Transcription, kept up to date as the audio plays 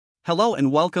Hello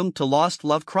and welcome to Lost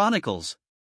Love Chronicles.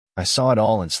 I saw it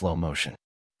all in slow motion.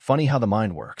 Funny how the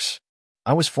mind works.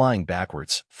 I was flying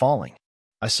backwards, falling.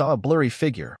 I saw a blurry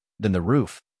figure, then the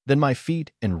roof, then my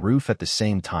feet and roof at the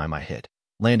same time I hit,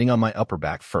 landing on my upper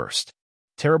back first.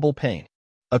 Terrible pain.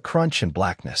 A crunch and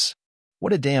blackness.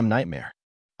 What a damn nightmare.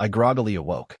 I groggily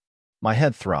awoke. My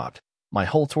head throbbed. My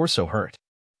whole torso hurt.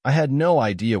 I had no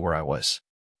idea where I was.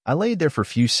 I laid there for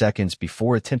a few seconds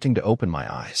before attempting to open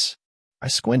my eyes. I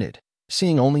squinted,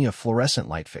 seeing only a fluorescent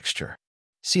light fixture.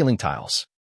 Ceiling tiles.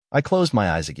 I closed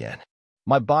my eyes again.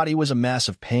 My body was a mass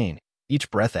of pain, each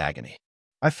breath agony.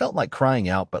 I felt like crying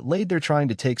out but laid there trying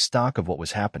to take stock of what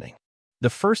was happening.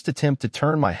 The first attempt to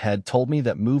turn my head told me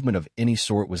that movement of any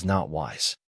sort was not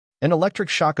wise. An electric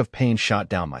shock of pain shot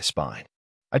down my spine.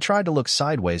 I tried to look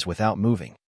sideways without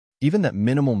moving. Even that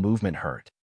minimal movement hurt.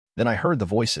 Then I heard the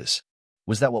voices.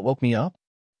 Was that what woke me up?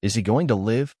 Is he going to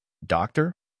live,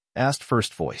 doctor? Asked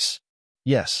first voice.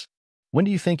 Yes. When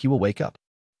do you think you will wake up?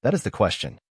 That is the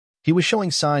question. He was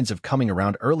showing signs of coming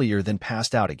around earlier then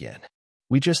passed out again.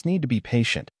 We just need to be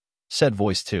patient, said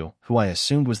voice 2, who I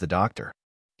assumed was the doctor.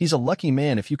 He's a lucky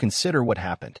man if you consider what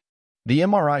happened. The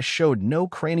MRI showed no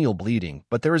cranial bleeding,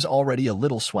 but there is already a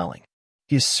little swelling.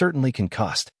 He is certainly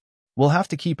concussed. We'll have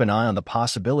to keep an eye on the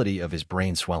possibility of his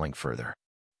brain swelling further.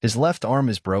 His left arm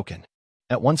is broken.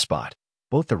 At one spot,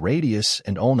 both the radius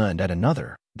and ulna, and at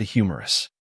another, the humerus.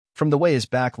 From the way his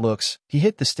back looks, he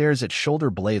hit the stairs at shoulder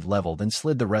blade level then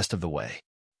slid the rest of the way.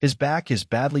 His back is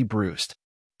badly bruised.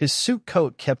 His suit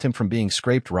coat kept him from being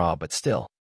scraped raw, but still.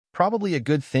 Probably a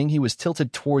good thing he was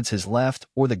tilted towards his left,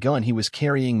 or the gun he was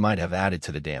carrying might have added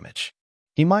to the damage.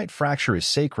 He might fracture his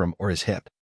sacrum or his hip.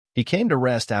 He came to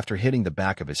rest after hitting the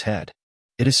back of his head.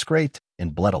 It is scraped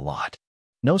and bled a lot.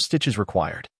 No stitches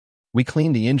required. We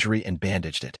cleaned the injury and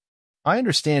bandaged it. I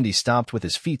understand he stopped with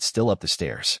his feet still up the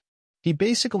stairs. He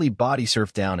basically body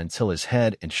surfed down until his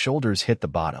head and shoulders hit the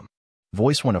bottom.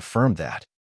 Voice 1 affirmed that.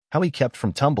 How he kept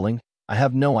from tumbling, I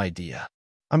have no idea.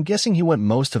 I'm guessing he went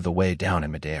most of the way down in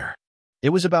midair. It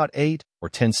was about 8 or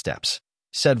 10 steps,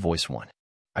 said voice 1.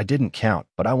 I didn't count,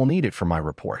 but I will need it for my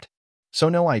report. So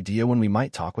no idea when we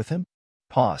might talk with him?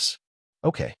 Pause.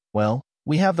 Okay, well,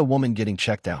 we have the woman getting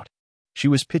checked out. She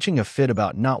was pitching a fit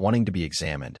about not wanting to be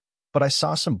examined, but I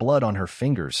saw some blood on her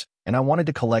fingers, and I wanted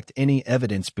to collect any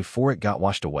evidence before it got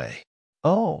washed away.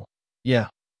 Oh, yeah,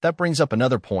 that brings up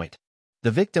another point.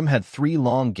 The victim had 3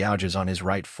 long gouges on his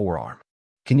right forearm.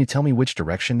 Can you tell me which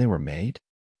direction they were made?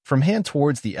 From hand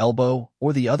towards the elbow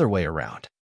or the other way around?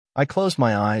 I closed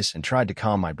my eyes and tried to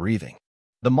calm my breathing.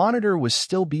 The monitor was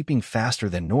still beeping faster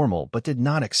than normal but did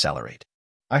not accelerate.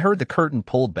 I heard the curtain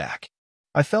pulled back.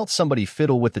 I felt somebody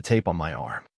fiddle with the tape on my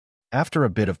arm. After a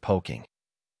bit of poking.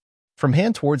 From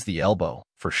hand towards the elbow,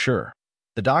 for sure,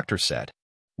 the doctor said,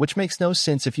 which makes no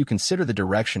sense if you consider the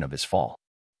direction of his fall.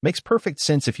 Makes perfect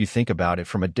sense if you think about it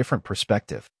from a different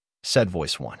perspective, said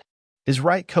voice 1. His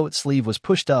right coat sleeve was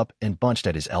pushed up and bunched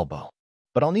at his elbow.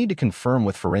 But I'll need to confirm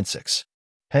with forensics.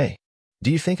 Hey, do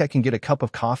you think I can get a cup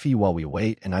of coffee while we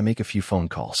wait and I make a few phone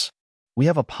calls? We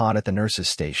have a pod at the nurse's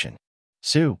station.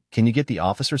 Sue, can you get the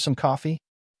officer some coffee?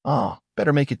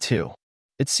 Better make it 2.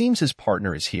 It seems his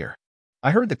partner is here. I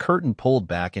heard the curtain pulled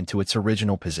back into its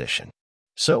original position.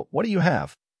 So, what do you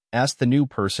have? Asked the new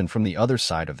person from the other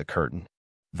side of the curtain.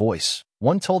 Voice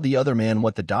 1 told the other man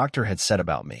what the doctor had said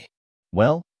about me.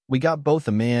 Well, we got both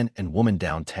a man and woman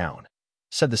downtown,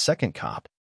 said the second cop.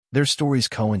 Their stories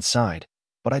coincide,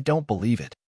 but I don't believe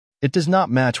it. It does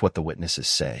not match what the witnesses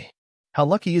say. How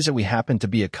lucky is it we happened to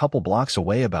be a couple blocks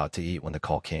away about to eat when the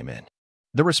call came in?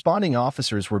 The responding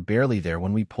officers were barely there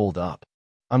when we pulled up.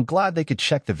 I'm glad they could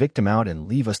check the victim out and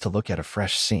leave us to look at a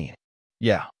fresh scene.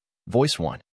 Yeah. Voice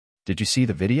 1. Did you see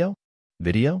the video?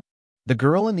 Video? The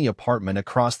girl in the apartment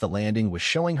across the landing was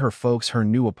showing her folks her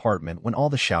new apartment when all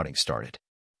the shouting started.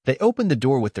 They opened the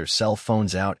door with their cell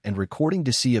phones out and recording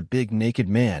to see a big naked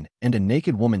man and a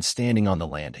naked woman standing on the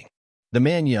landing. The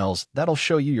man yells, "That'll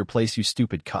show you your place, you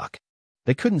stupid cuck."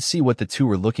 They couldn't see what the two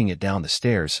were looking at down the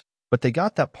stairs, but they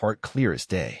got that part clear as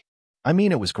day. I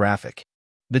mean, it was graphic.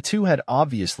 The two had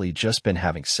obviously just been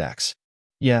having sex.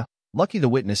 Yeah, lucky the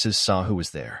witnesses saw who was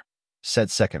there, said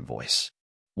second voice.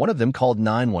 One of them called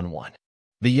 911.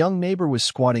 The young neighbor was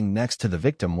squatting next to the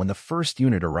victim when the first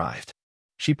unit arrived.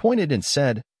 She pointed and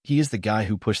said, "He is the guy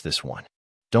who pushed this one.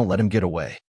 Don't let him get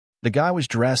away." The guy was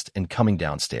dressed and coming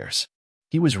downstairs.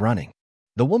 He was running.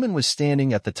 The woman was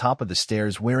standing at the top of the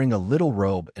stairs wearing a little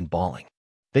robe and bawling.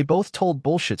 They both told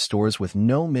bullshit stories with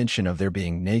no mention of their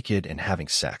being naked and having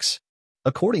sex.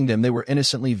 According to them, they were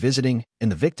innocently visiting,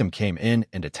 and the victim came in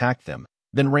and attacked them,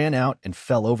 then ran out and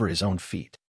fell over his own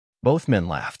feet. Both men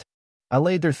laughed. I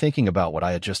laid there thinking about what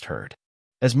I had just heard.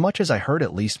 As much as I heard,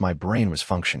 at least my brain was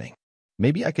functioning.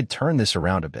 Maybe I could turn this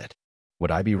around a bit.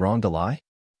 Would I be wrong to lie?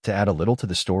 To add a little to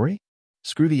the story?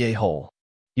 Screw the a-hole.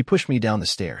 He pushed me down the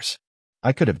stairs.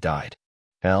 I could have died.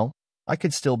 Hell, I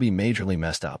could still be majorly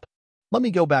messed up. Let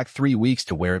me go back 3 weeks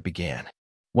to where it began.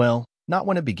 Well, not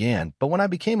when it began, but when I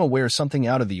became aware something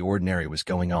out of the ordinary was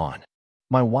going on.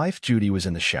 My wife, Judy, was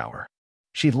in the shower.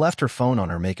 She'd left her phone on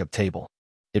her makeup table.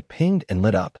 It pinged and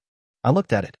lit up. I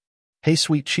looked at it. Hey,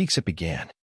 sweet cheeks, it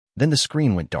began. Then the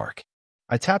screen went dark.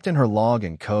 I tapped in her log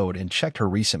and code and checked her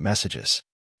recent messages.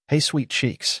 Hey, sweet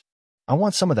cheeks. I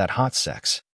want some of that hot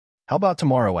sex. How about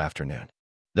tomorrow afternoon?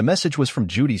 The message was from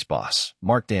Judy's boss,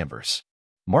 Mark Danvers.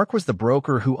 Mark was the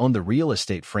broker who owned the real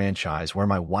estate franchise where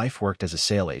my wife worked as a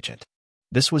sales agent.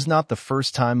 This was not the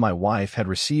first time my wife had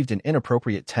received an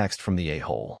inappropriate text from the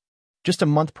a-hole. Just a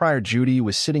month prior, Judy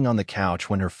was sitting on the couch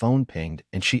when her phone pinged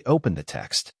and she opened the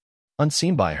text.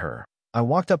 Unseen by her, I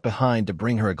walked up behind to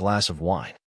bring her a glass of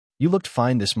wine. You looked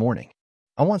fine this morning.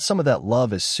 I want some of that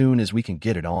love as soon as we can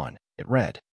get it on, it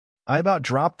read. I about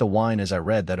dropped the wine as I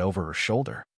read that over her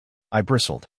shoulder. I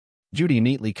bristled. Judy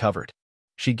neatly covered.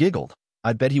 She giggled.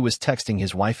 I bet he was texting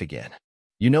his wife again.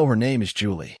 You know her name is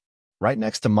Julie. Right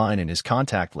next to mine in his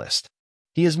contact list.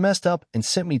 He has messed up and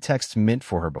sent me texts meant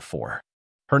for her before.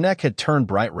 Her neck had turned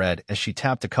bright red as she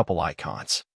tapped a couple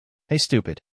icons. Hey,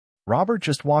 stupid. Robert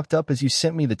just walked up as you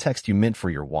sent me the text you meant for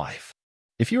your wife.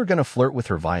 If you were going to flirt with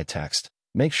her via text,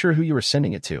 make sure who you were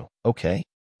sending it to, okay?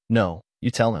 No, you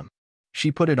tell him.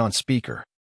 She put it on speaker.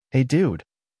 Hey, dude,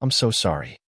 I'm so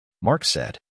sorry. Mark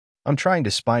said. I'm trying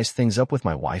to spice things up with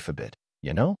my wife a bit,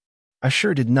 you know? I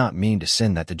sure did not mean to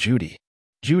send that to Judy.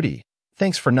 Judy,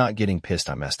 thanks for not getting pissed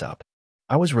I messed up.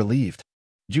 I was relieved.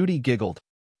 Judy giggled.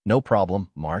 No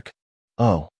problem, Mark.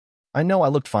 Oh, I know I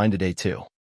looked fine today too.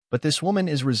 But this woman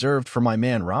is reserved for my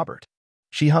man Robert.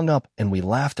 She hung up and we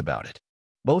laughed about it.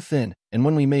 Both then and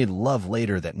when we made love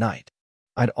later that night.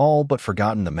 I'd all but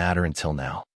forgotten the matter until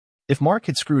now. If Mark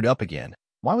had screwed up again,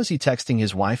 why was he texting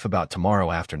his wife about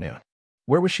tomorrow afternoon?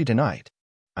 Where was she tonight?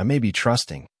 I may be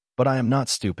trusting, but I am not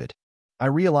stupid. I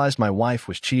realized my wife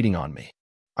was cheating on me.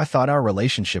 I thought our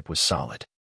relationship was solid.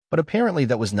 But apparently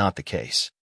that was not the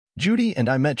case. Judy and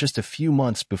I met just a few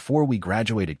months before we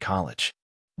graduated college.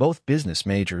 Both business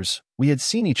majors, we had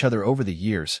seen each other over the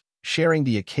years, sharing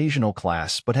the occasional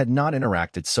class but had not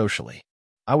interacted socially.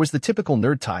 I was the typical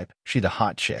nerd type, she the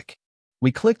hot chick.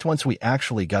 We clicked once we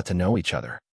actually got to know each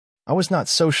other. I was not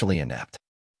socially inept.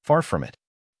 Far from it.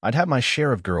 I'd had my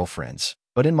share of girlfriends,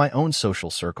 but in my own social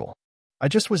circle. I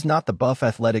just was not the buff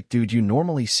athletic dude you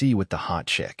normally see with the hot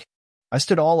chick. I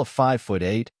stood all of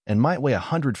 5'8" and might weigh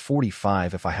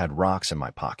 145 if I had rocks in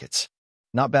my pockets.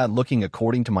 Not bad looking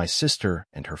according to my sister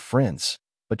and her friends,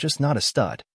 but just not a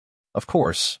stud. Of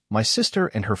course, my sister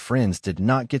and her friends did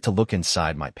not get to look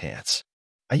inside my pants.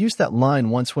 I used that line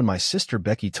once when my sister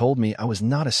Becky told me I was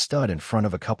not a stud in front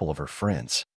of a couple of her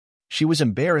friends. She was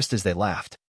embarrassed as they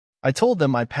laughed. I told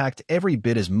them I packed every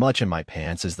bit as much in my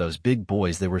pants as those big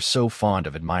boys they were so fond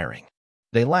of admiring.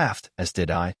 They laughed, as did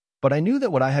I, but I knew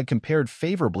that what I had compared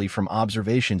favorably from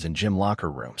observations in gym locker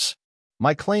rooms.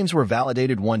 My claims were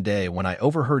validated one day when I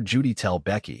overheard Judy tell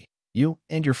Becky, "You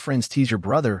and your friends tease your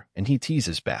brother, and he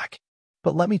teases back.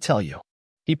 But let me tell you,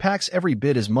 he packs every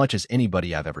bit as much as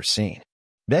anybody I've ever seen."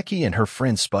 Becky and her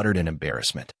friends sputtered in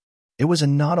embarrassment. It was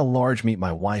not a large meat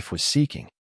my wife was seeking.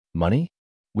 Money?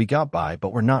 We got by,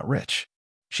 but we're not rich.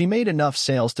 She made enough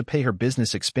sales to pay her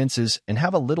business expenses and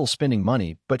have a little spending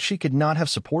money, but she could not have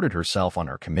supported herself on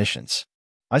her commissions.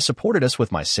 I supported us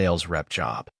with my sales rep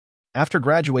job. After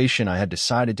graduation, I had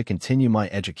decided to continue my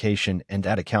education and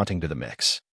add accounting to the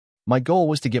mix. My goal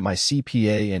was to get my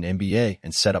CPA and MBA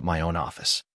and set up my own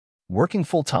office. Working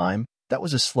full-time, that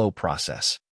was a slow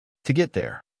process. To get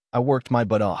there, I worked my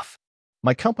butt off.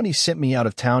 My company sent me out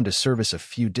of town to service a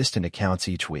few distant accounts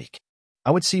each week.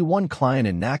 I would see one client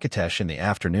in Natchitoches in the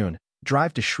afternoon,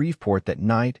 drive to Shreveport that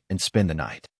night, and spend the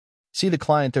night. See the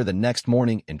client there the next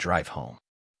morning and drive home.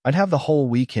 I'd have the whole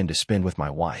weekend to spend with my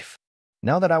wife.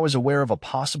 Now that I was aware of a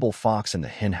possible fox in the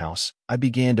henhouse, I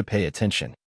began to pay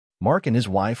attention. Mark and his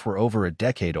wife were over a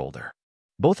decade older.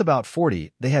 Both about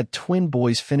 40, they had twin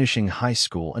boys finishing high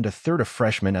school and a third a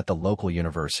freshman at the local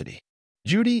university.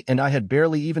 Judy and I had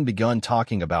barely even begun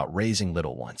talking about raising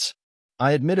little ones.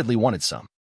 I admittedly wanted some.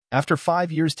 After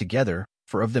 5 years together,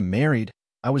 4 of them married,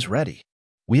 I was ready.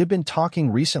 We had been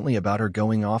talking recently about her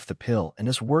going off the pill and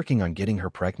us working on getting her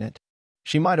pregnant.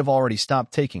 She might have already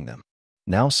stopped taking them.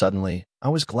 Now suddenly, I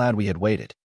was glad we had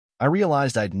waited. I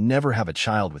realized I'd never have a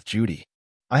child with Judy.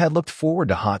 I had looked forward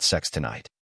to hot sex tonight.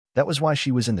 That was why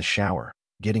she was in the shower,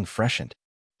 getting freshened.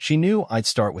 She knew I'd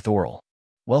start with oral.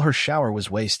 Well, her shower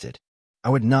was wasted. I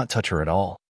would not touch her at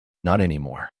all. Not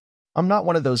anymore. I'm not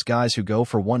one of those guys who go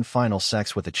for one final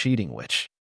sex with a cheating witch.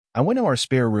 I went to our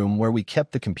spare room where we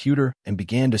kept the computer and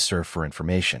began to surf for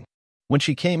information. When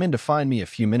she came in to find me a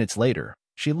few minutes later,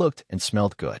 she looked and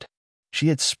smelled good. She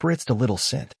had spritzed a little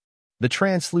scent. The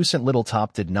translucent little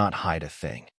top did not hide a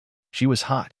thing. She was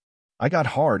hot. I got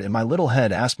hard and my little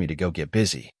head asked me to go get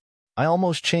busy. I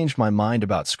almost changed my mind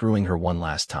about screwing her one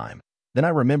last time. Then I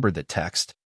remembered the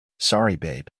text. Sorry,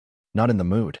 babe. Not in the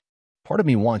mood. Part of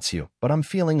me wants you, but I'm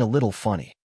feeling a little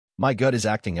funny. My gut is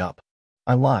acting up.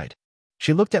 I lied.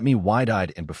 She looked at me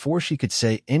wide-eyed, and before she could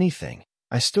say anything,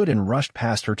 I stood and rushed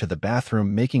past her to the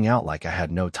bathroom, making out like I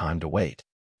had no time to wait.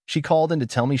 She called in to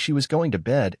tell me she was going to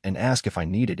bed and asked if I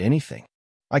needed anything.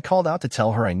 I called out to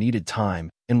tell her I needed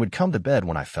time and would come to bed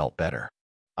when I felt better.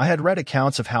 I had read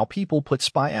accounts of how people put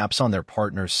spy apps on their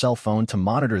partner's cell phone to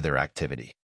monitor their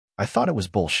activity. I thought it was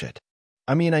bullshit.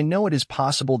 I mean, I know it is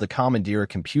possible to commandeer a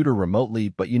computer remotely,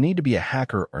 but you need to be a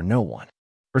hacker or no one.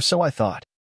 Or so I thought.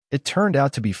 It turned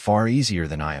out to be far easier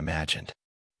than I imagined.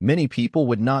 Many people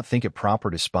would not think it proper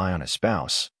to spy on a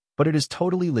spouse, but it is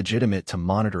totally legitimate to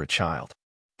monitor a child.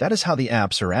 That is how the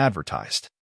apps are advertised.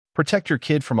 Protect your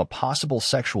kid from a possible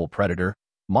sexual predator,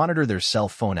 monitor their cell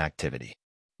phone activity.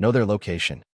 Know their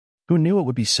location. Who knew it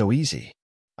would be so easy?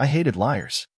 I hated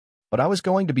liars. But I was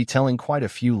going to be telling quite a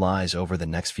few lies over the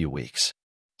next few weeks.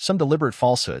 Some deliberate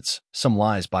falsehoods, some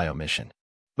lies by omission.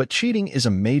 But cheating is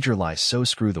a major lie, so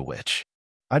screw the witch.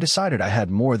 I decided I had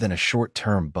more than a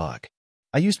short-term bug.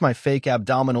 I used my fake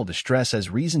abdominal distress as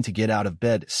reason to get out of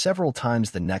bed several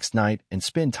times the next night and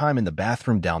spend time in the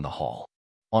bathroom down the hall.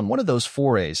 On one of those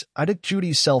forays, I took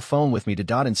Judy's cell phone with me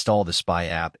to install the spy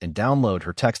app and download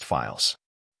her text files.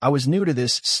 I was new to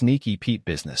this sneaky Pete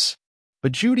business.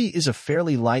 But Judy is a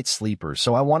fairly light sleeper,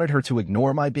 so I wanted her to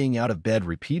ignore my being out of bed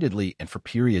repeatedly and for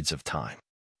periods of time.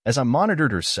 As I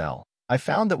monitored her cell, I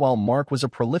found that while Mark was a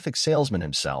prolific salesman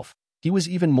himself, he was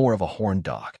even more of a horn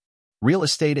dog. Real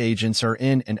estate agents are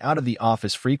in and out of the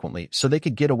office frequently so they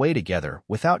could get away together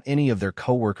without any of their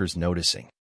coworkers noticing.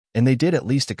 And they did at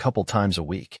least a couple times a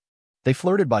week. They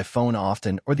flirted by phone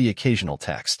often or the occasional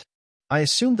text. I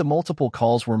assumed the multiple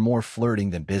calls were more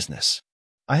flirting than business.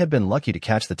 I had been lucky to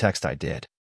catch the text I did.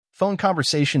 Phone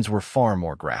conversations were far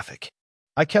more graphic.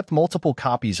 I kept multiple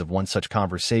copies of one such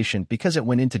conversation because it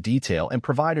went into detail and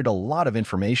provided a lot of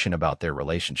information about their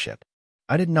relationship.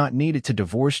 I did not need it to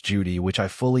divorce Judy, which I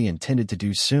fully intended to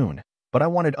do soon, but I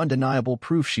wanted undeniable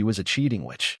proof she was a cheating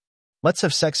witch. Let's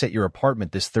have sex at your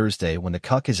apartment this Thursday when the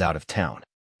cuck is out of town.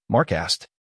 Mark asked.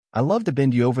 I love to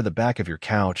bend you over the back of your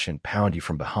couch and pound you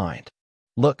from behind.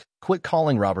 Look, quit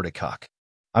calling Robert a cuck.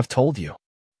 I've told you.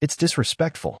 It's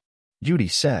disrespectful, Judy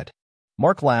said.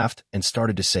 Mark laughed and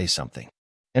started to say something.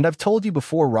 And I've told you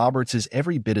before, Roberts is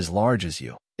every bit as large as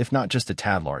you, if not just a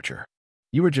tad larger.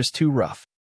 You were just too rough.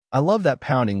 I love that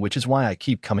pounding, which is why I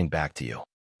keep coming back to you.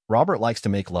 Robert likes to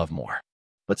make love more.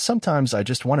 But sometimes I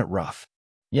just want it rough.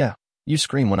 Yeah, you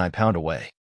scream when I pound away.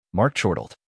 Mark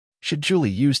chortled. Should Julie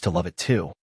used to love it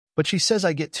too. But she says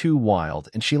I get too wild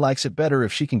and she likes it better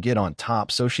if she can get on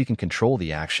top so she can control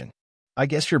the action. I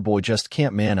guess your boy just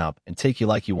can't man up and take you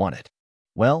like you want it.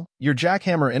 Well, your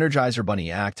jackhammer Energizer Bunny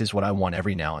act is what I want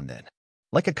every now and then.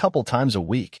 Like a couple times a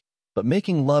week, but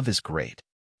making love is great.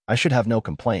 I should have no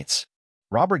complaints.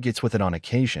 Robert gets with it on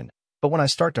occasion, but when I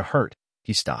start to hurt,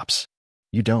 he stops.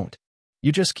 You don't.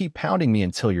 You just keep pounding me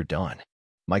until you're done.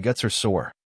 My guts are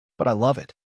sore, but I love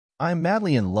it. I am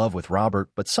madly in love with Robert,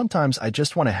 but sometimes I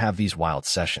just want to have these wild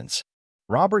sessions.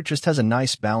 Robert just has a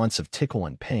nice balance of tickle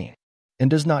and pain, and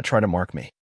does not try to mark me,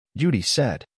 Judy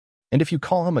said. And if you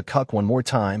call him a cuck one more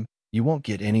time, you won't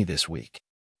get any this week.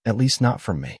 At least not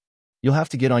from me. You'll have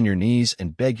to get on your knees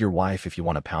and beg your wife if you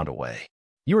want to pound away.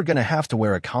 You are going to have to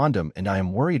wear a condom, and I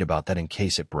am worried about that in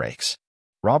case it breaks.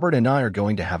 Robert and I are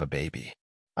going to have a baby.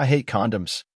 I hate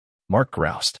condoms. Mark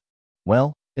groused.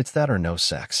 Well, it's that or no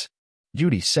sex,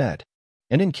 Judy said.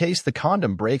 And in case the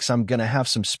condom breaks, I'm going to have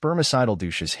some spermicidal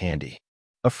douches handy.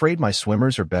 Afraid my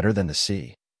swimmers are better than the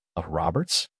sea.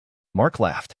 Roberts? Mark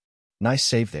laughed. Nice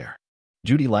save there.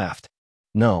 Judy laughed.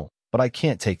 No, but I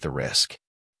can't take the risk.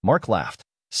 Mark laughed,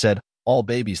 said, all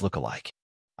babies look alike.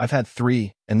 I've had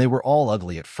 3, and they were all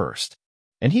ugly at first.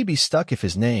 And he'd be stuck if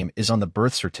his name is on the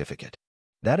birth certificate.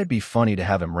 That'd be funny to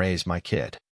have him raise my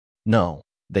kid. No,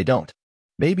 they don't.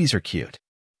 Babies are cute.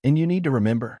 And you need to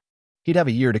remember, he'd have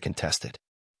a year to contest it.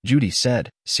 Judy said,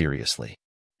 seriously.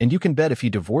 And you can bet if he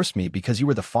divorced me because you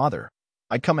were the father,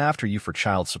 I'd come after you for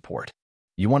child support.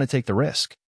 You want to take the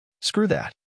risk? Screw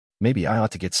that. Maybe I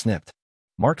ought to get snipped.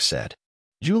 Mark said.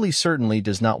 Julie certainly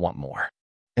does not want more.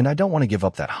 And I don't want to give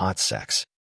up that hot sex.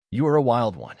 You are a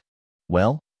wild one.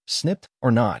 Well, snipped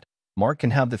or not, Mark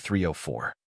can have the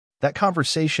 304. That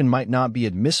conversation might not be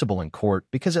admissible in court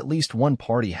because at least one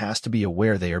party has to be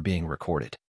aware they are being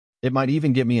recorded. It might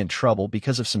even get me in trouble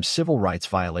because of some civil rights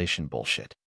violation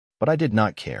bullshit. But I did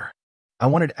not care. I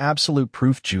wanted absolute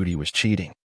proof Judy was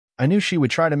cheating. I knew she would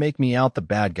try to make me out the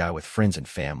bad guy with friends and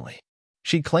family.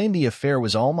 She claimed the affair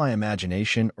was all my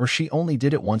imagination or she only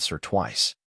did it once or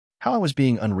twice. How I was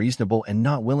being unreasonable and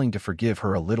not willing to forgive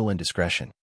her a little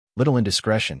indiscretion. Little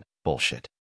indiscretion, bullshit.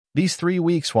 These 3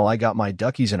 weeks while I got my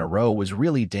duckies in a row was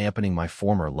really dampening my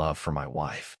former love for my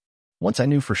wife. Once I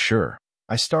knew for sure,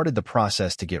 I started the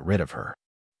process to get rid of her.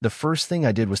 The first thing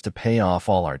I did was to pay off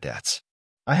all our debts.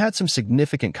 I had some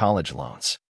significant college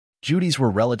loans. Judy's were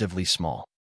relatively small,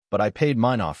 but I paid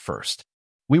mine off first.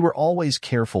 We were always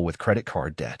careful with credit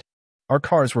card debt. Our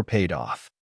cars were paid off.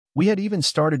 We had even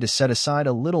started to set aside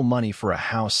a little money for a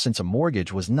house since a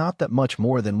mortgage was not that much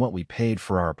more than what we paid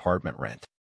for our apartment rent.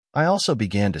 I also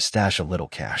began to stash a little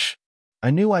cash.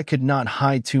 I knew I could not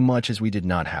hide too much as we did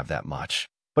not have that much,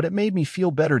 but it made me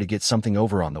feel better to get something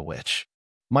over on the witch.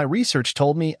 My research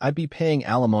told me I'd be paying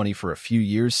alimony for a few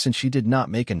years since she did not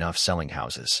make enough selling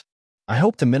houses. I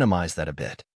hoped to minimize that a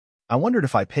bit. I wondered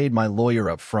if I paid my lawyer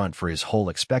up front for his whole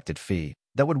expected fee,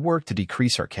 that would work to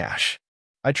decrease our cash.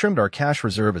 I trimmed our cash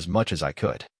reserve as much as I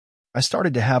could. I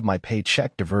started to have my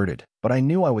paycheck diverted, but I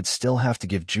knew I would still have to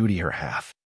give Judy her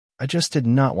half. I just did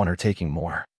not want her taking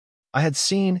more. I had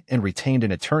seen and retained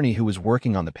an attorney who was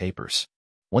working on the papers.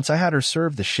 Once I had her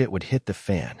served, the shit would hit the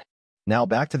fan. Now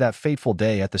back to that fateful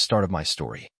day at the start of my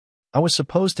story. I was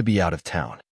supposed to be out of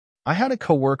town. I had a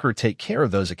coworker take care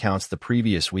of those accounts the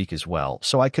previous week as well,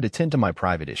 so I could attend to my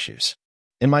private issues.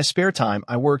 In my spare time,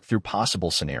 I worked through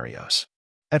possible scenarios.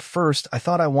 At first, I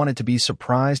thought I wanted to be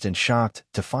surprised and shocked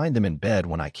to find them in bed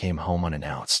when I came home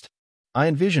unannounced. I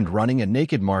envisioned running a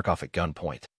naked Mark off at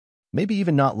gunpoint, maybe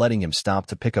even not letting him stop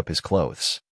to pick up his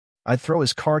clothes. I'd throw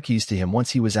his car keys to him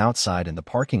once he was outside in the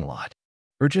parking lot,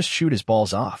 or just shoot his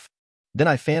balls off. Then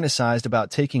I fantasized about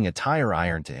taking a tire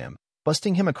iron to him,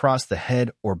 busting him across the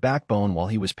head or backbone while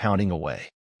he was pounding away,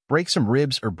 break some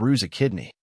ribs or bruise a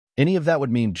kidney. Any of that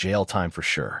would mean jail time for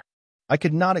sure. I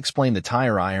could not explain the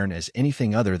tire iron as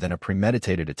anything other than a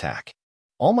premeditated attack.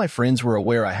 All my friends were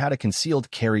aware I had a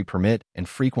concealed carry permit and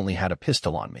frequently had a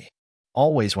pistol on me,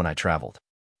 always when I traveled.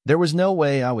 There was no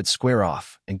way I would square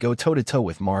off and go toe-to-toe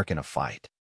with Mark in a fight.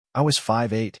 I was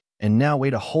 5'8", and now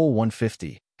weighed a whole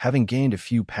 150, having gained a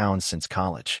few pounds since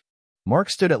college. Mark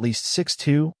stood at least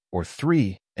 6'2" or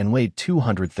 3 and weighed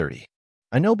 230.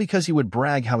 I know because he would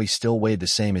brag how he still weighed the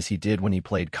same as he did when he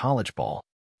played college ball.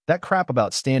 That crap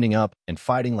about standing up and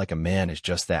fighting like a man is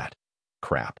just that.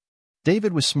 Crap.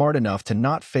 David was smart enough to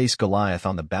not face Goliath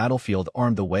on the battlefield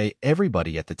armed the way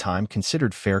everybody at the time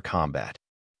considered fair combat.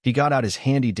 He got out his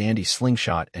handy-dandy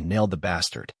slingshot and nailed the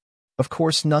bastard. Of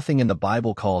course, nothing in the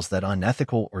Bible calls that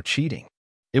unethical or cheating.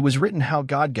 It was written how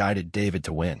God guided David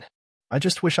to win. I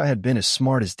just wish I had been as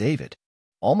smart as David.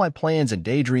 All my plans and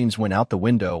daydreams went out the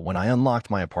window when I unlocked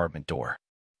my apartment door.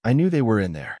 I knew they were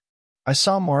in there. I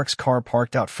saw Mark's car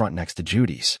parked out front next to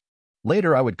Judy's.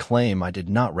 Later, I would claim I did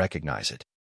not recognize it.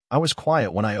 I was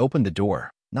quiet when I opened the door,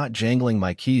 not jangling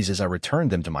my keys as I returned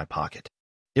them to my pocket.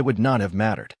 It would not have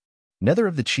mattered. Neither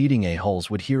of the cheating a-holes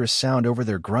would hear a sound over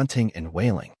their grunting and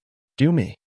wailing. Do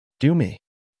me,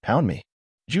 pound me.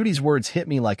 Judy's words hit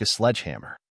me like a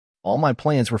sledgehammer. All my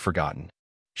plans were forgotten.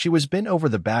 She was bent over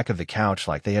the back of the couch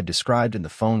like they had described in the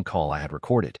phone call I had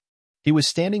recorded. He was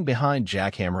standing behind,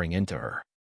 jackhammering into her.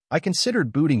 I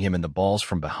considered booting him in the balls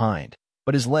from behind,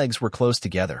 but his legs were close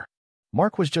together.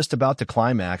 Mark was just about to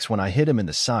climax when I hit him in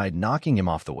the side, knocking him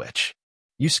off the witch.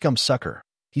 "You scum sucker,"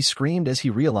 he screamed as he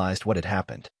realized what had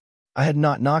happened. I had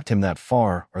not knocked him that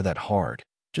far or that hard,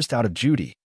 just out of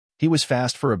Judy. He was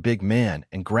fast for a big man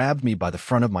and grabbed me by the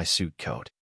front of my suit coat.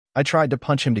 I tried to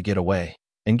punch him to get away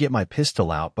and get my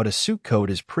pistol out, but a suit coat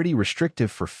is pretty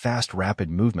restrictive for fast, rapid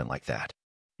movement like that.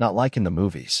 Not like in the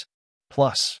movies.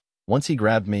 Plus, once he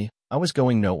grabbed me, I was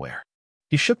going nowhere.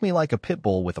 He shook me like a pit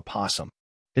bull with a possum.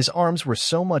 His arms were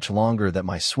so much longer that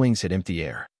my swings hit empty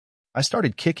air. I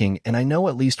started kicking, and I know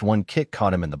at least one kick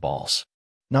caught him in the balls.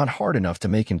 Not hard enough to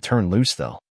make him turn loose,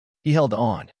 though. He held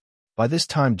on. By this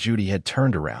time, Judy had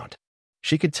turned around.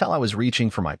 She could tell I was reaching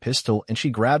for my pistol, and she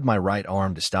grabbed my right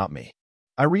arm to stop me.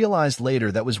 I realized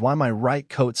later that was why my right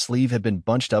coat sleeve had been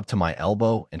bunched up to my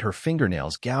elbow, and her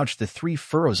fingernails gouged the 3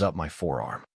 furrows up my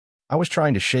forearm. I was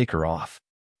trying to shake her off.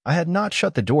 I had not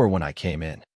shut the door when I came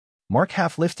in. Mark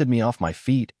half lifted me off my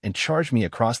feet and charged me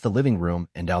across the living room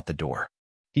and out the door.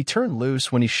 He turned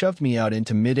loose when he shoved me out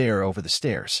into midair over the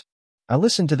stairs. I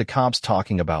listened to the cops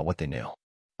talking about what they knew.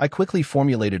 I quickly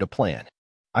formulated a plan.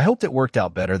 I hoped it worked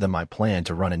out better than my plan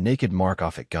to run a naked Mark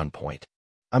off at gunpoint.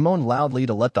 I moaned loudly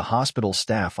to let the hospital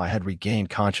staff I had regained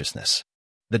consciousness.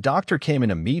 The doctor came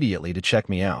in immediately to check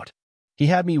me out. He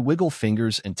had me wiggle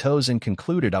fingers and toes and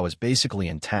concluded I was basically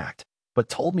intact, but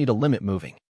told me to limit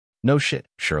moving. No shit,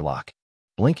 Sherlock.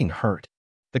 Blinking hurt.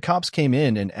 The cops came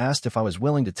in and asked if I was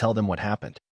willing to tell them what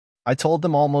happened. I told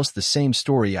them almost the same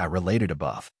story I related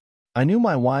above. I knew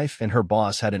my wife and her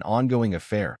boss had an ongoing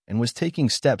affair and was taking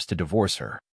steps to divorce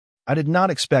her. I did not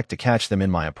expect to catch them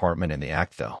in my apartment in the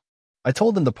act, though. I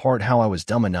told them the part how I was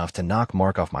dumb enough to knock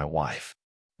Mark off my wife.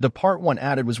 The part one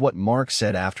added was what Mark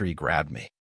said after he grabbed me.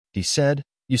 He said,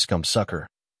 "You scum sucker,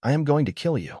 I am going to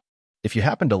kill you. If you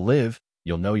happen to live,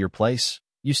 you'll know your place,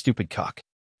 you stupid cuck."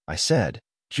 I said.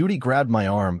 Judy grabbed my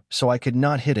arm so I could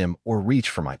not hit him or reach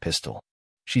for my pistol.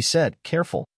 She said,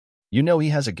 "Careful. You know he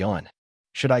has a gun.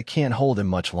 I can't hold him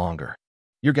much longer.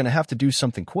 You're gonna have to do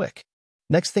something quick."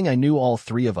 Next thing I knew, all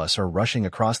three of us are rushing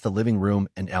across the living room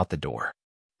and out the door.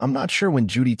 I'm not sure when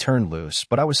Judy turned loose,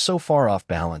 but I was so far off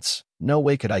balance, no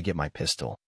way could I get my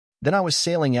pistol. Then I was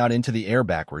sailing out into the air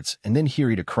backwards and then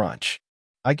hearing a crunch.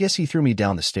 I guess he threw me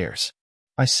down the stairs.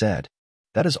 I said.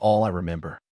 That is all I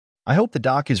remember. I hope the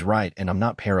doc is right and I'm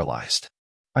not paralyzed.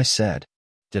 I said.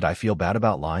 Did I feel bad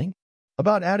about lying?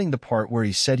 About adding the part where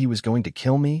he said he was going to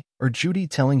kill me, or Judy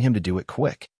telling him to do it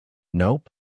quick? Nope.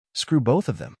 Screw both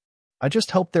of them. I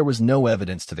just hoped there was no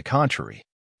evidence to the contrary.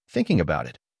 Thinking about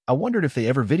it, I wondered if they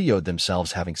ever videoed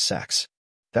themselves having sex.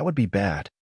 That would be bad.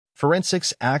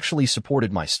 Forensics actually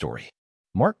supported my story.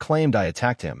 Mark claimed I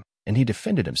attacked him, and he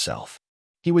defended himself.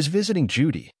 He was visiting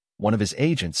Judy, one of his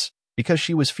agents, because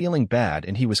she was feeling bad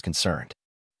and he was concerned.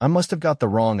 I must have got the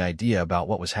wrong idea about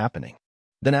what was happening.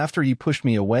 Then after he pushed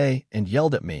me away and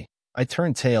yelled at me, I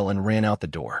turned tail and ran out the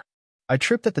door. I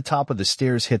tripped at the top of the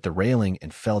stairs, hit the railing,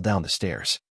 and fell down the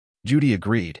stairs. Judy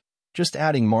agreed. Just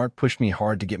adding Mark pushed me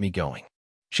hard to get me going.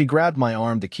 She grabbed my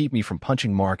arm to keep me from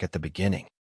punching Mark at the beginning.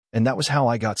 And that was how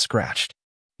I got scratched.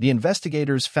 The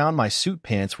investigators found my suit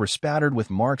pants were spattered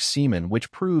with Mark's semen,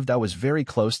 which proved I was very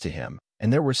close to him,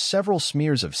 and there were several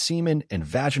smears of semen and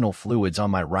vaginal fluids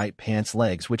on my right pants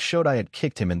legs, which showed I had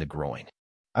kicked him in the groin.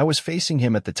 I was facing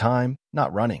him at the time,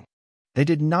 not running. They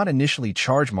did not initially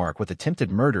charge Mark with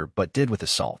attempted murder, but did with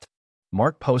assault.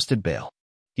 Mark posted bail.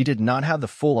 He did not have the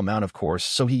full amount, of course,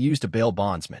 so he used a bail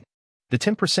bondsman. The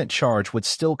 10% charge would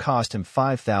still cost him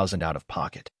 $5,000 out of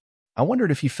pocket. I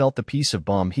wondered if he felt the piece of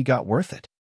bum he got worth it.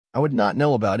 I would not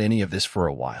know about any of this for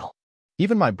a while.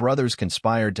 Even my brothers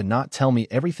conspired to not tell me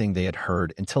everything they had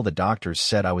heard until the doctors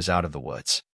said I was out of the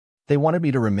woods. They wanted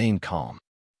me to remain calm.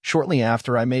 Shortly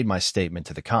after I made my statement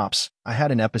to the cops, I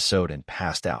had an episode and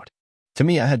passed out. To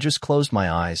me, I had just closed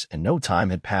my eyes and no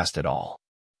time had passed at all.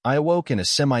 I awoke in a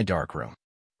semi-dark room.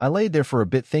 I laid there for a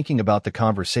bit thinking about the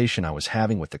conversation I was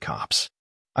having with the cops.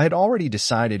 I had already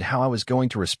decided how I was going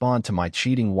to respond to my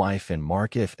cheating wife and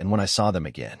Mark if and when I saw them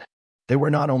again. They were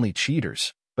not only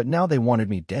cheaters, but now they wanted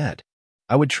me dead.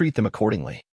 I would treat them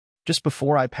accordingly. Just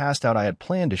before I passed out, I had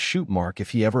planned to shoot Mark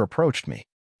if he ever approached me.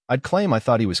 I'd claim I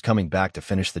thought he was coming back to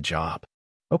finish the job.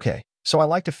 Okay, so I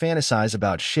like to fantasize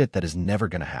about shit that is never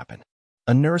gonna happen.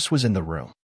 A nurse was in the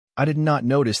room. I did not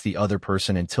notice the other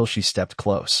person until she stepped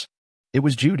close. It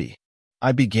was Judy.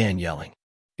 I began yelling.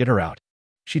 Get her out.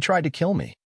 She tried to kill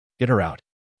me. Get her out.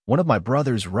 One of my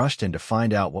brothers rushed in to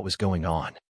find out what was going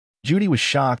on. Judy was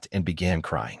shocked and began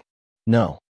crying.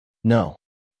 No, no,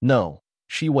 no,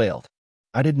 she wailed.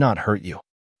 I did not hurt you.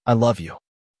 I love you.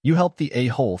 You helped the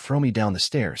a-hole throw me down the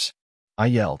stairs. I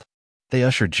yelled. They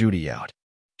ushered Judy out.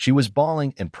 She was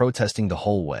bawling and protesting the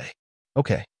whole way.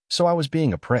 Okay, so I was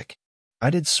being a prick. I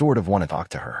did sort of want to talk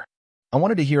to her. I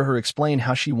wanted to hear her explain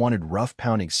how she wanted rough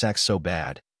pounding sex so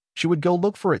bad, she would go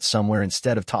look for it somewhere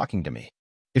instead of talking to me.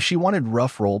 If she wanted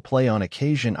rough role play on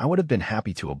occasion, I would have been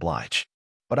happy to oblige.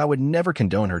 But I would never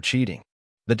condone her cheating.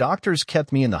 The doctors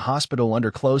kept me in the hospital under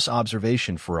close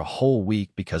observation for a whole week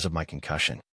because of my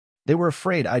concussion. They were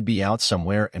afraid I'd be out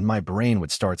somewhere and my brain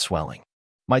would start swelling.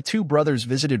 My two brothers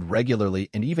visited regularly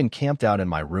and even camped out in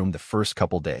my room the first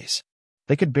couple days.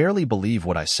 They could barely believe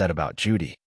what I said about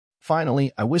Judy.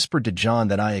 Finally, I whispered to John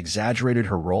that I exaggerated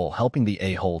her role helping the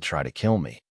a-hole try to kill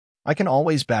me. I can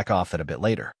always back off that a bit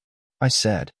later. I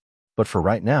said, but for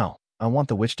right now, I want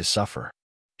the witch to suffer.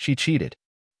 She cheated.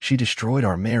 She destroyed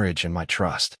our marriage and my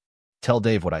trust. Tell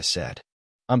Dave what I said.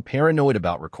 I'm paranoid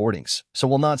about recordings, so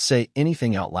will not say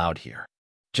anything out loud here.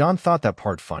 John thought that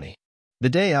part funny. The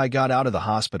day I got out of the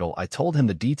hospital, I told him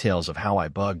the details of how I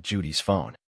bugged Judy's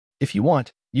phone. If you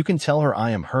want, you can tell her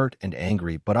I am hurt and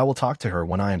angry, but I will talk to her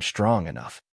when I am strong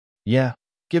enough. Yeah,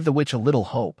 Give the witch a little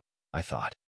hope, I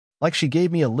thought. Like she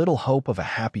gave me a little hope of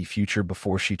a happy future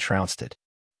before she trounced it.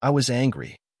 I was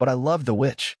angry, but I loved the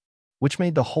witch, which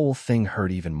made the whole thing hurt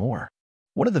even more.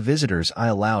 One of the visitors I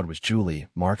allowed was Julie,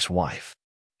 Mark's wife.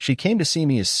 She came to see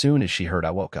me as soon as she heard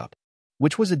I woke up,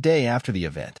 which was a day after the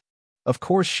event. Of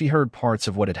course, she heard parts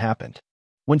of what had happened.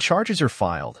 When charges are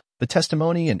filed, the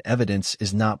testimony and evidence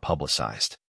is not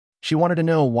publicized. She wanted to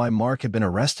know why Mark had been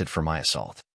arrested for my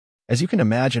assault. As you can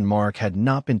imagine, Mark had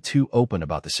not been too open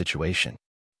about the situation.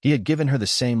 He had given her the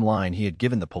same line he had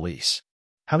given the police.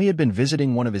 How he had been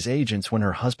visiting one of his agents when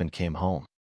her husband came home.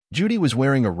 Judy was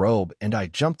wearing a robe, and I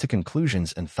jumped to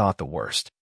conclusions and thought the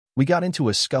worst. We got into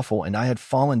a scuffle and I had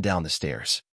fallen down the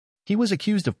stairs. He was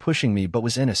accused of pushing me but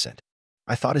was innocent.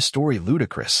 I thought his story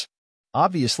ludicrous.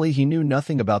 Obviously, he knew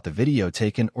nothing about the video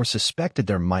taken or suspected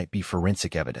there might be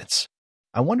forensic evidence.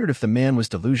 I wondered if the man was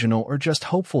delusional or just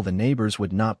hopeful the neighbors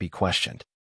would not be questioned.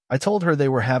 I told her they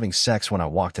were having sex when I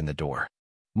walked in the door.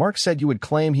 Mark said you would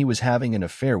claim he was having an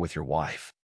affair with your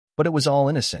wife. But it was all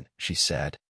innocent, she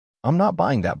said. I'm not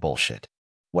buying that bullshit.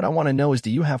 What I want to know is, do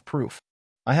you have proof?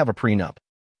 I have a prenup.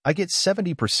 I get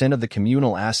 70% of the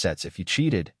communal assets if you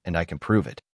cheated, and I can prove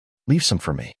it. Leave some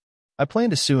for me. I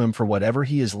plan to sue him for whatever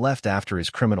he is left after his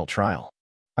criminal trial.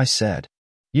 I said,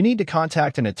 you need to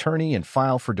contact an attorney and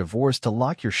file for divorce to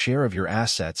lock your share of your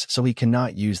assets so he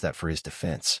cannot use that for his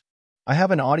defense. I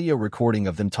have an audio recording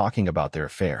of them talking about their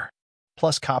affair,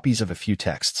 plus copies of a few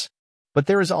texts. But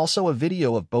there is also a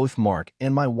video of both Mark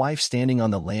and my wife standing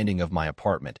on the landing of my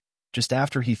apartment, just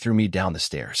after he threw me down the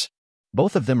stairs.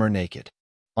 Both of them are naked.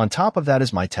 On top of that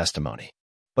is my testimony.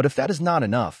 But if that is not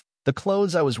enough, the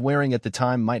clothes I was wearing at the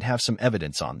time might have some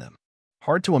evidence on them.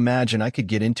 Hard to imagine I could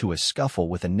get into a scuffle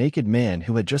with a naked man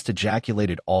who had just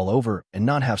ejaculated all over and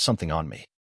not have something on me.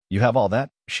 You have all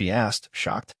that? She asked,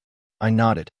 shocked. I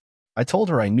nodded. I told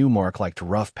her I knew Mark liked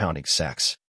rough-pounding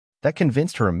sex. That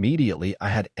convinced her immediately I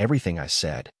had everything I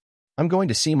said. I'm going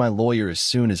to see my lawyer as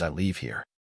soon as I leave here.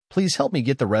 Please help me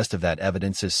get the rest of that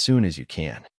evidence as soon as you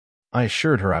can. I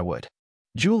assured her I would.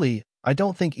 Julie, I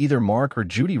don't think either Mark or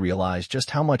Judy realized just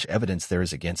how much evidence there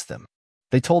is against them.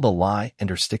 They told a lie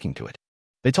and are sticking to it.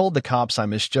 They told the cops I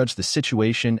misjudged the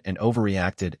situation and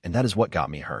overreacted, and that is what got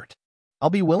me hurt. I'll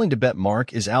be willing to bet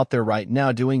Mark is out there right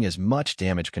now doing as much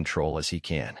damage control as he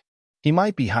can. He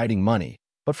might be hiding money,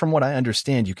 but from what I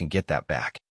understand, you can get that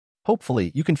back.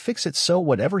 Hopefully, you can fix it so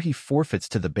whatever he forfeits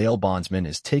to the bail bondsman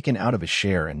is taken out of his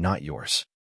share and not yours.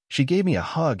 She gave me a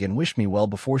hug and wished me well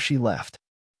before she left.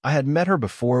 I had met her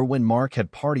before when Mark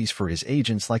had parties for his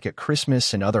agents like at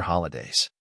Christmas and other holidays.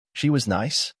 She was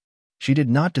nice. She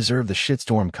did not deserve the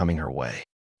shitstorm coming her way.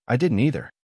 I didn't either.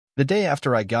 The day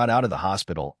after I got out of the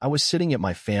hospital, I was sitting at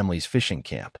my family's fishing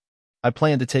camp. I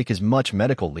planned to take as much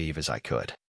medical leave as I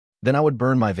could. Then I would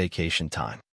burn my vacation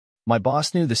time. My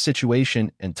boss knew the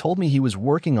situation and told me he was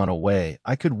working on a way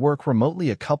I could work remotely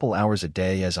a couple hours a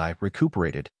day as I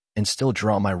recuperated and still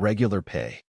draw my regular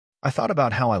pay. I thought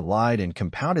about how I lied and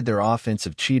compounded their offense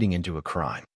of cheating into a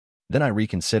crime. Then I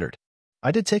reconsidered. I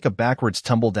did take a backwards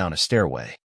tumble down a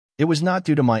stairway. It was not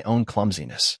due to my own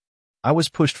clumsiness. I was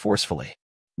pushed forcefully.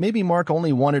 Maybe Mark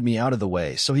only wanted me out of the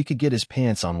way so he could get his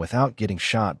pants on without getting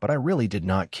shot, but I really did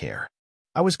not care.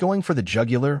 I was going for the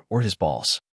jugular or his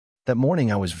balls. That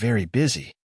morning I was very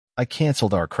busy. I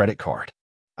canceled our credit card.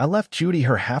 I left Judy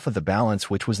her half of the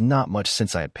balance, which was not much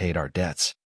since I had paid our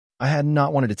debts. I had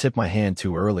not wanted to tip my hand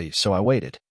too early, so I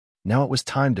waited. Now it was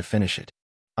time to finish it.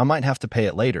 I might have to pay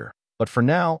it later, but for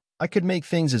now, I could make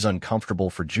things as uncomfortable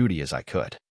for Judy as I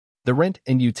could. The rent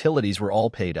and utilities were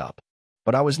all paid up,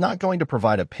 but I was not going to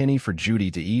provide a penny for Judy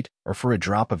to eat or for a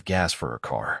drop of gas for her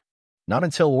car. Not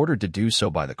until ordered to do so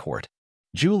by the court.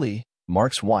 Julie,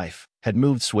 Mark's wife, had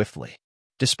moved swiftly.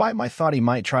 Despite my thought he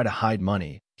might try to hide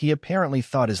money, he apparently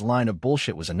thought his line of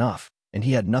bullshit was enough, and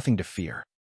he had nothing to fear.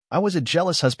 I was a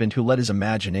jealous husband who let his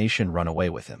imagination run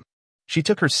away with him. She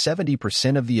took her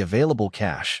 70% of the available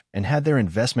cash and had their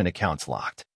investment accounts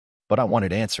locked. But I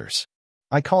wanted answers.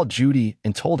 I called Judy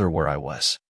and told her where I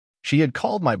was. She had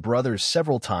called my brothers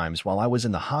several times while I was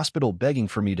in the hospital begging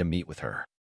for me to meet with her.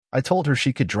 I told her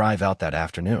she could drive out that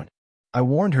afternoon. I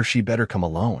warned her she better come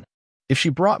alone. If she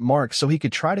brought Mark so he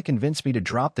could try to convince me to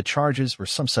drop the charges or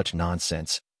some such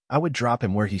nonsense, I would drop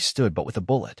him where he stood but with a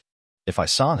bullet. If I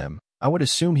saw him, I would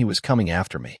assume he was coming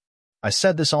after me. I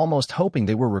said this almost hoping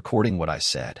they were recording what I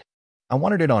said. I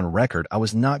wanted it on record I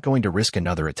was not going to risk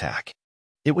another attack.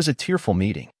 It was a tearful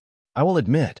meeting. I will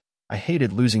admit, I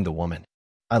hated losing the woman.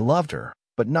 I loved her,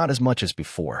 but not as much as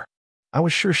before. I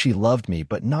was sure she loved me,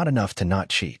 but not enough to not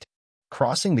cheat.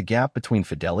 Crossing the gap between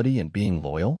fidelity and being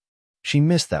loyal? She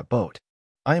missed that boat.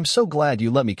 I am so glad you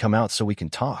let me come out so we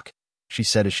can talk, she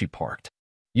said as she parked.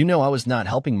 You know I was not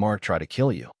helping Mark try to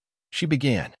kill you, she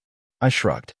began. I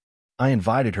shrugged. I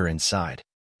invited her inside.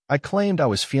 I claimed I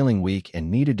was feeling weak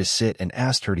and needed to sit and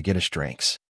asked her to get us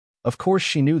drinks. Of course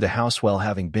she knew the house well,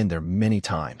 having been there many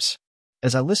times.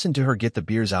 As I listened to her get the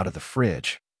beers out of the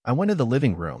fridge, I went to the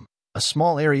living room, a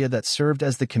small area that served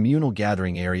as the communal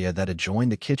gathering area that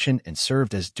adjoined the kitchen and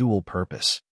served as dual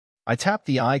purpose. I tapped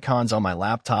the icons on my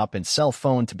laptop and cell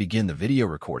phone to begin the video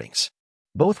recordings.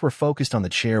 Both were focused on the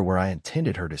chair where I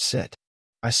intended her to sit.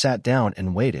 I sat down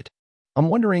and waited. I'm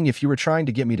wondering if you were trying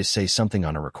to get me to say something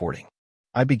on a recording.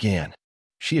 I began.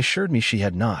 She assured me she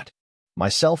had not. My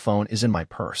cell phone is in my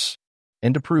purse.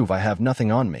 And to prove I have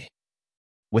nothing on me.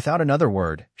 Without another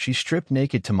word, she stripped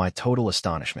naked to my total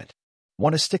astonishment.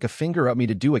 Want to stick a finger up me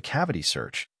to do a cavity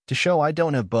search, to show I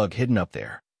don't have bug hidden up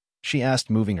there? She asked,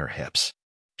 moving her hips.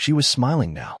 She was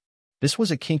smiling now. This was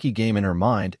a kinky game in her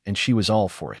mind, and she was all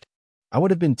for it. I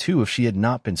would have been too if she had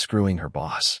not been screwing her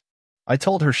boss. I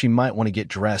told her she might want to get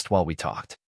dressed while we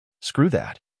talked. Screw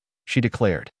that, she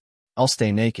declared. I'll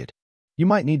stay naked. You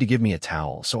might need to give me a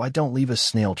towel so I don't leave a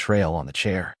snail trail on the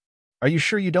chair. Are you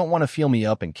sure you don't want to feel me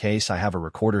up in case I have a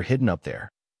recorder hidden up there?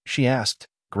 She asked,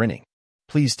 grinning.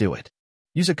 Please do it.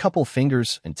 Use a couple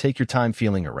fingers and take your time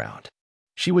feeling around.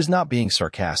 She was not being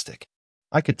sarcastic.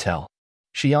 I could tell.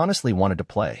 She honestly wanted to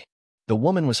play. The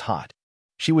woman was hot.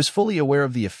 She was fully aware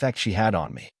of the effect she had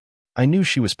on me. I knew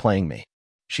she was playing me.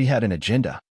 She had an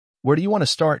agenda. Where do you want to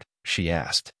start? She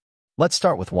asked. Let's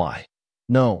start with why.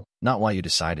 No, not why you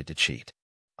decided to cheat.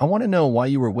 I want to know why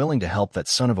you were willing to help that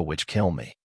son of a witch kill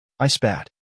me. I spat.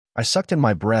 I sucked in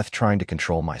my breath, trying to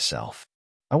control myself.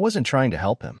 I wasn't trying to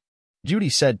help him, Judy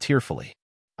said tearfully.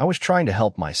 I was trying to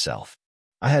help myself.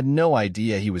 I had no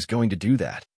idea he was going to do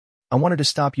that. I wanted to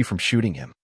stop you from shooting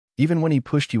him. Even when he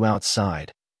pushed you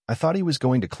outside, I thought he was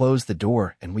going to close the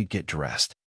door and we'd get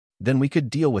dressed. Then we could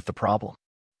deal with the problem.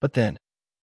 But then,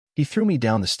 he threw me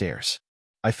down the stairs.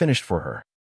 I finished for her.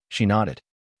 She nodded.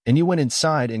 And you went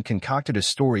inside and concocted a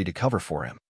story to cover for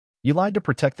him. You lied to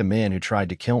protect the man who tried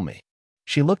to kill me.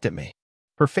 She looked at me.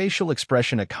 Her facial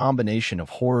expression a combination of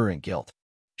horror and guilt.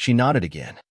 She nodded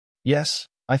again. Yes,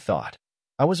 I thought.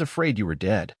 I was afraid you were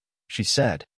dead, she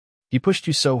said. He pushed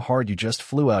you so hard you just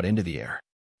flew out into the air.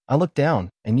 I looked down,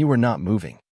 and you were not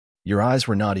moving. Your eyes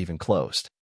were not even closed.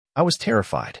 I was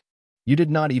terrified. You did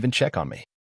not even check on me.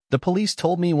 The police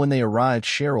told me when they arrived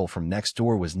Cheryl from next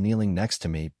door was kneeling next to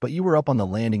me, but you were up on the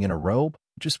landing in a robe,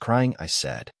 just crying, I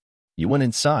said. You went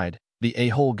inside, the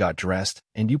a-hole got dressed,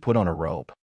 and you put on a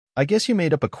robe. I guess you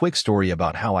made up a quick story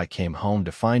about how I came home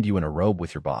to find you in a robe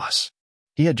with your boss.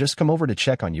 He had just come over to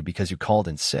check on you because you called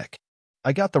in sick.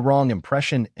 I got the wrong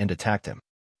impression and attacked him.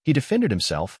 He defended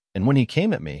himself, and when he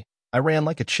came at me, I ran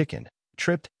like a chicken,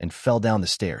 tripped, and fell down the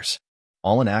stairs.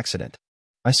 All an accident.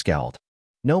 I scowled.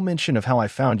 No mention of how I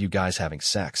found you guys having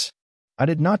sex. I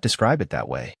did not describe it that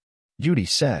way, Judy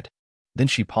said. Then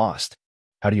she paused.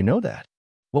 How do you know that?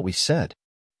 What we said.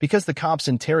 Because the cops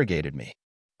interrogated me.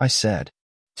 I said.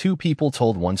 Two people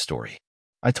told one story.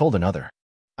 I told another.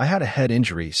 I had a head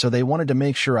injury, so they wanted to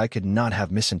make sure I could not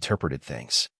have misinterpreted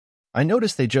things. I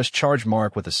noticed they just charged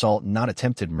Mark with assault, not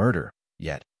attempted murder,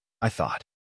 yet, I thought.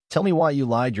 Tell me why you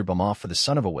lied your bum off for the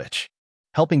son of a witch.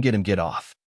 Helping get him get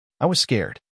off. I was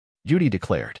scared. Judy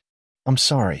declared. I'm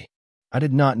sorry. I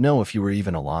did not know if you were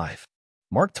even alive.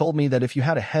 Mark told me that if you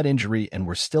had a head injury and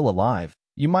were still alive,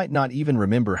 you might not even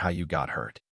remember how you got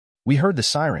hurt. We heard the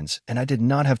sirens, and I did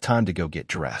not have time to go get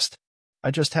dressed.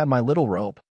 I just had my little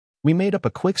robe. We made up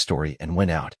a quick story and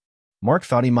went out. Mark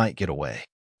thought he might get away.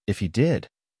 If he did,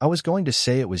 I was going to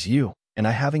say it was you, and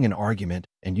I having an argument,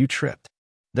 and you tripped.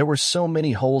 There were so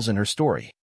many holes in her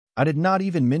story. I did not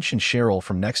even mention Cheryl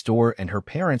from next door, and her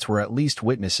parents were at least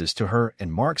witnesses to her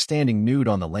and Mark standing nude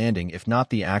on the landing, if not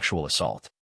the actual assault.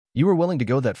 You were willing to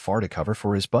go that far to cover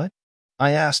for his butt?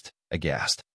 I asked,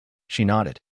 aghast. She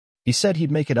nodded. He said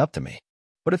he'd make it up to me.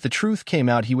 But if the truth came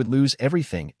out, he would lose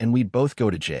everything and we'd both go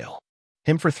to jail.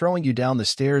 Him for throwing you down the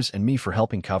stairs and me for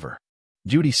helping cover.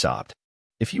 Judy sobbed.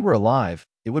 If you were alive,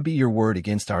 it would be your word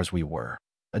against ours. We were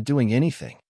doing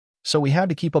anything. So we had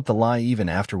to keep up the lie even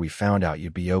after we found out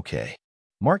you'd be okay.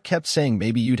 Mark kept saying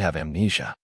maybe you'd have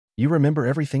amnesia. You remember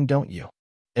everything, don't you?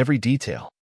 Every detail.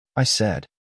 I said.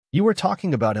 You were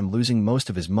talking about him losing most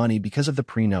of his money because of the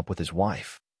prenup with his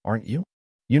wife, aren't you?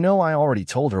 You know I already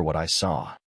told her what I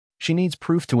saw. She needs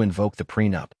proof to invoke the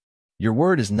prenup. Your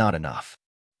word is not enough.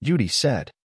 Judy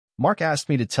said. Mark asked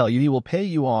me to tell you he will pay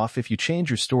you off if you change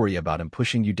your story about him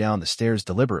pushing you down the stairs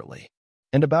deliberately,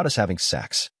 and about us having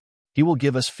sex. He will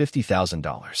give us $50,000.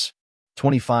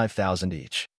 $25,000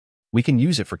 each. We can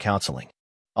use it for counseling.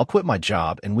 I'll quit my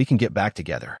job and we can get back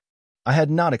together. I had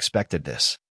not expected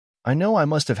this. I know I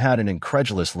must have had an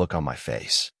incredulous look on my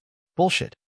face.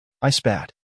 Bullshit. I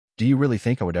spat. Do you really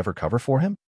think I would ever cover for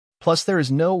him? Plus, there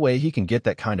is no way he can get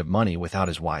that kind of money without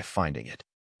his wife finding it.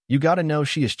 You gotta know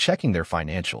she is checking their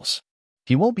financials.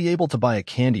 He won't be able to buy a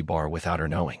candy bar without her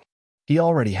knowing. He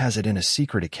already has it in a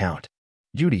secret account.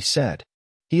 Judy said.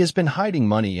 He has been hiding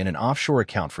money in an offshore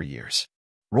account for years.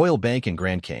 Royal Bank in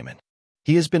Grand Cayman.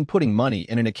 He has been putting money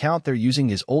in an account there using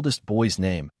his oldest boy's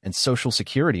name and social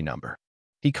security number.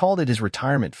 He called it his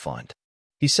retirement fund.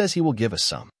 He says he will give us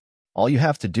some. All you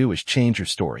have to do is change your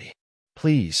story.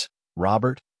 Please,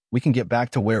 Robert, we can get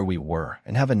back to where we were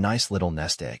and have a nice little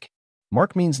nest egg.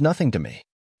 Mark means nothing to me.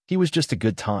 He was just a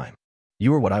good time.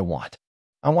 You are what I want.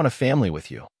 I want a family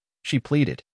with you, she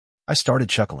pleaded. I started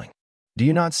chuckling. Do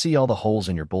you not see all the holes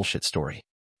in your bullshit story?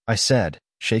 I said,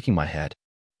 shaking my head.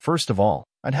 First of all,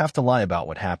 I'd have to lie about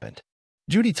what happened.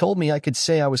 Judy told me I could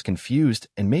say I was confused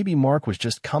and maybe Mark was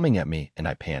just coming at me and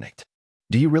I panicked.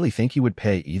 Do you really think he would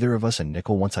pay either of us a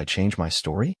nickel once I changed my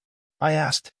story? I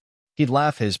asked. He'd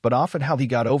laugh his butt off at how he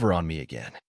got over on me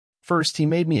again. First, he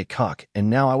made me a cuck, and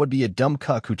now I would be a dumb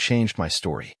cuck who changed my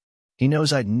story. He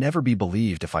knows I'd never be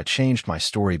believed if I changed my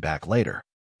story back later.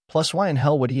 Plus, why in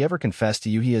hell would he ever confess to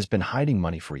you he has been hiding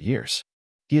money for years?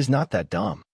 He is not that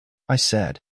dumb. I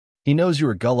said. He knows you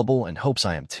are gullible and hopes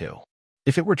I am too.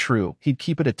 If it were true, he'd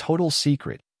keep it a total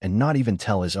secret and not even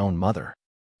tell his own mother.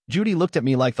 Judy looked at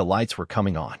me like the lights were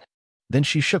coming on. Then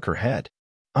she shook her head.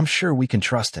 I'm sure we can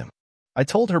trust him. I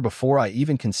told her before I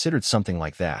even considered something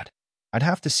like that, I'd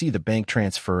have to see the bank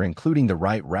transfer including the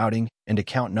right routing and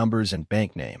account numbers and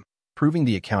bank name, proving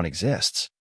the account exists.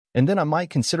 And then I might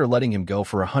consider letting him go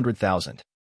for 100,000.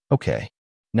 Okay,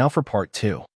 now for part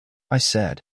 2. I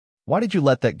said, why did you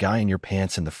let that guy in your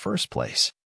pants in the first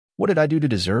place? What did I do to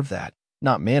deserve that?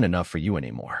 Not man enough for you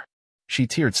anymore. She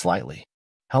teared slightly.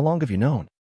 How long have you known?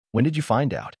 When did you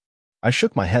find out? I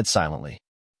shook my head silently.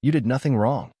 You did nothing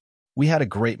wrong. We had a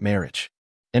great marriage.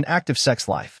 An active sex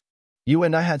life. You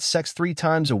and I had sex 3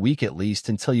 times a week at least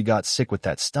until you got sick with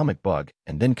that stomach bug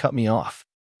and then cut me off.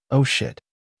 Oh shit.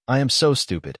 I am so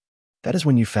stupid. That is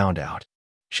when you found out.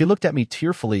 She looked at me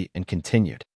tearfully and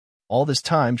continued. All this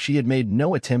time she had made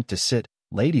no attempt to sit,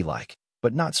 ladylike,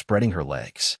 but not spreading her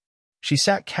legs. She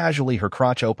sat casually, her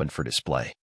crotch open for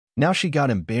display. Now she got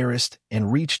embarrassed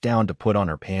and reached down to put on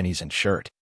her panties and shirt.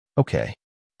 Okay,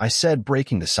 I said,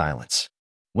 breaking the silence.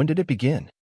 When did it begin?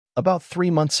 About 3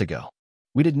 months ago.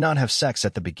 We did not have sex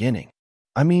at the beginning.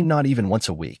 I mean, not even once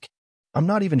a week. I'm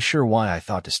not even sure why I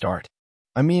thought to start.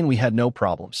 I mean, we had no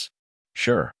problems.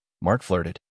 Sure, Mark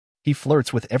flirted. He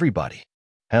flirts with everybody.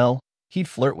 Hell, he'd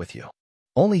flirt with you.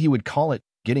 Only he would call it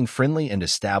getting friendly and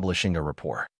establishing a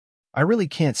rapport. I really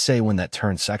can't say when that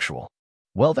turned sexual.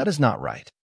 Well, that is not right.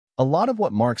 A lot of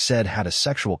what Mark said had a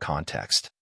sexual context.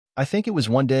 I think it was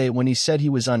one day when he said he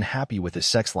was unhappy with his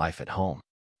sex life at home.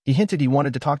 He hinted he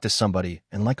wanted to talk to somebody,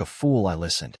 and like a fool I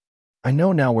listened. I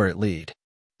know now where it led.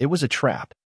 It was a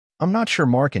trap. I'm not sure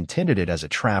Mark intended it as a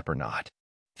trap or not.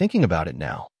 Thinking about it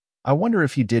now, I wonder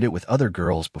if he did it with other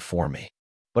girls before me.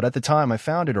 But at the time I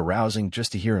found it arousing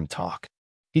just to hear him talk.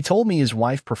 He told me his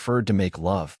wife preferred to make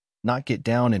love, not get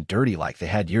down and dirty like they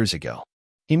had years ago.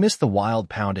 He missed the wild,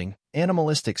 pounding,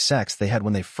 animalistic sex they had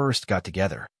when they first got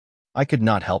together. I could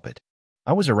not help it.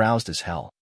 I was aroused as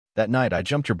hell. That night I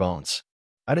jumped your bones.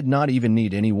 I did not even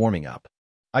need any warming up.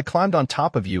 I climbed on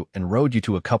top of you and rode you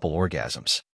to a couple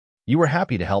orgasms. You were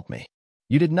happy to help me.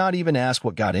 You did not even ask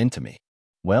what got into me.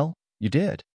 Well, you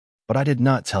did. But I did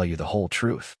not tell you the whole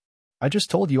truth. I just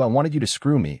told you I wanted you to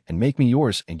screw me and make me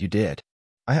yours, and you did.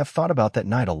 I have thought about that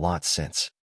night a lot since.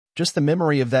 Just the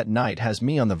memory of that night has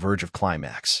me on the verge of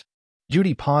climax.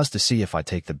 Judy paused to see if I'd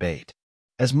take the bait.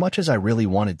 As much as I really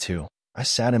wanted to, I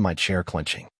sat in my chair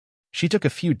clenching. She took a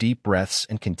few deep breaths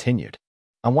and continued.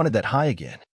 I wanted that high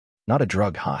again. Not a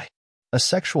drug high. A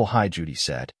sexual high, Judy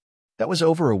said. That was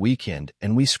over a weekend,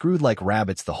 and we screwed like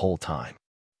rabbits the whole time.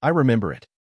 I remember it.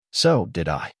 So did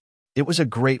I. It was a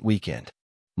great weekend.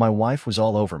 My wife was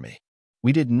all over me.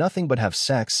 We did nothing but have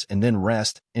sex and then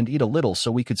rest and eat a little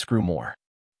so we could screw more.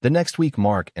 The next week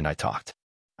Mark and I talked.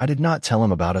 I did not tell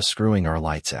him about us screwing our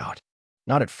lights out.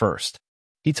 Not at first.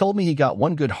 He told me he got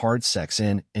one good hard sex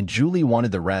in and Julie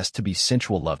wanted the rest to be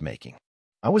sensual lovemaking.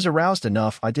 I was aroused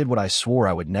enough I did what I swore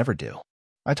I would never do.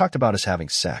 I talked about us having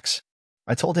sex.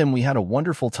 I told him we had a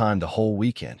wonderful time the whole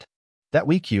weekend. That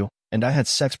week you and I had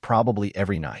sex probably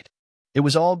every night. It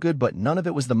was all good, but none of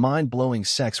it was the mind-blowing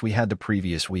sex we had the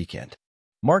previous weekend.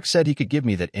 Mark said he could give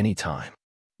me that any time.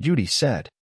 Judy said.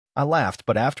 I laughed,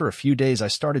 but after a few days I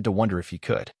started to wonder if he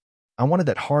could. I wanted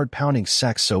that hard-pounding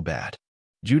sex so bad.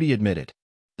 Judy admitted.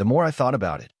 The more I thought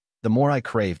about it, the more I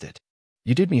craved it.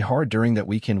 You did me hard during that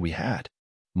weekend we had.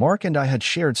 Mark and I had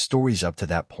shared stories up to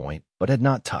that point, but had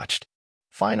not touched.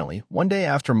 Finally, one day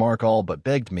after Mark all but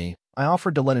begged me, I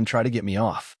offered to let him try to get me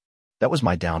off. That was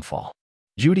my downfall.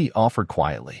 Judy offered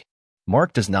quietly.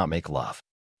 Mark does not make love.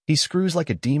 He screws like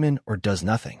a demon or does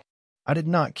nothing. I did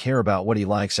not care about what he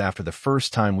likes after the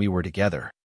first time we were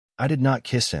together. I did not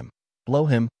kiss him, blow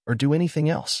him, or do anything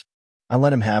else. I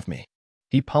let him have me.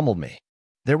 He pummeled me.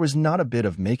 There was not a bit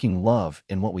of making love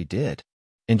in what we did.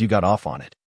 And you got off on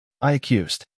it? I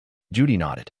accused. Judy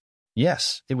nodded.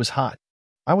 Yes, it was hot.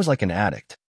 I was like an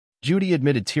addict. Judy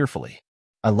admitted tearfully.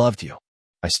 I loved you.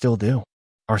 I still do.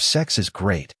 Our sex is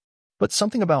great. But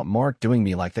something about Mark doing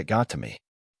me like that got to me.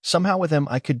 Somehow with him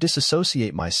I could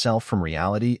disassociate myself from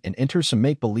reality and enter some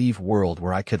make-believe world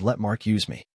where I could let Mark use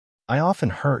me. I often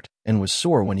hurt and was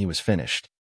sore when he was finished.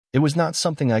 It was not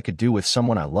something I could do with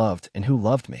someone I loved and who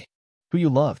loved me. Who you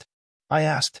loved? I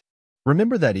asked.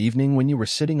 Remember that evening when you were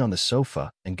sitting on the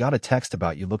sofa and got a text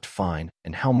about you looked fine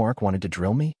and how Mark wanted to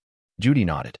drill me? Judy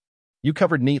nodded. You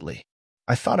covered neatly.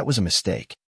 I thought it was a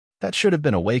mistake. That should have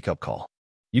been a wake-up call.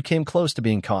 You came close to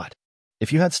being caught.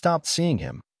 If you had stopped seeing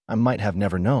him, I might have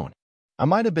never known. I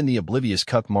might have been the oblivious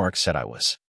cuck Mark said I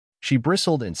was. She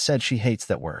bristled and said she hates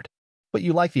that word. But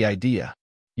you like the idea.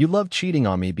 You loved cheating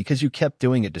on me because you kept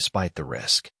doing it despite the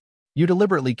risk. You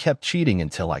deliberately kept cheating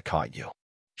until I caught you.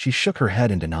 She shook her head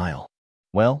in denial.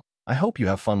 Well, I hope you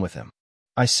have fun with him.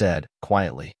 I said,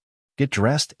 quietly. Get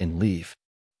dressed and leave.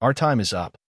 Our time is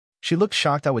up. She looked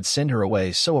shocked I would send her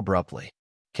away so abruptly.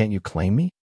 Can't you claim me?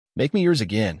 Make me yours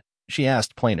again, she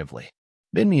asked plaintively.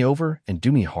 Bend me over and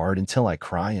do me hard until I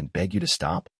cry and beg you to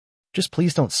stop? Just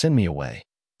please don't send me away,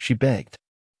 she begged.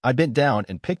 I bent down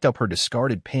and picked up her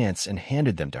discarded pants and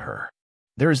handed them to her.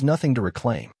 There is nothing to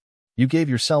reclaim. You gave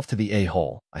yourself to the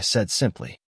a-hole, I said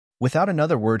simply. Without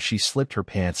another word, she slipped her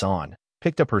pants on,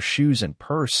 picked up her shoes and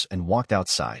purse, and walked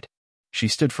outside. She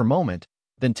stood for a moment,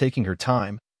 then taking her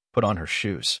time, put on her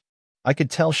shoes. I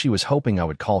could tell she was hoping I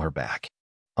would call her back.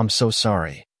 I'm so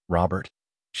sorry, Robert,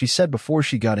 she said before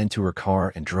she got into her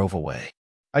car and drove away.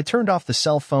 I turned off the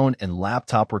cell phone and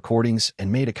laptop recordings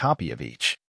and made a copy of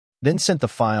each, then sent the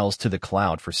files to the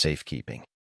cloud for safekeeping.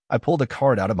 I pulled a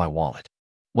card out of my wallet.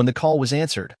 When the call was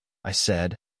answered, I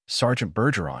said, Sergeant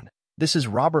Bergeron, this is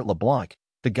Robert LeBlanc,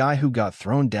 the guy who got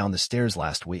thrown down the stairs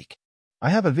last week. I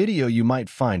have a video you might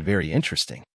find very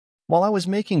interesting. While I was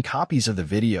making copies of the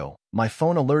video, my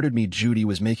phone alerted me Judy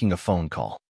was making a phone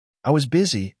call. I was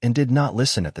busy and did not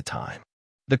listen at the time.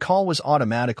 The call was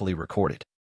automatically recorded.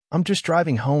 I'm just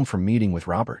driving home from meeting with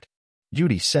Robert,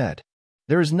 Judy said.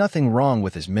 There is nothing wrong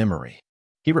with his memory.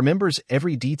 He remembers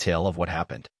every detail of what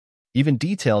happened, even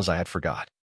details I had forgot.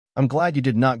 I'm glad you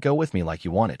did not go with me like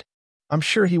you wanted. I'm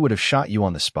sure he would have shot you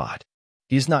on the spot.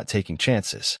 He is not taking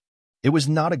chances. It was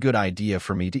not a good idea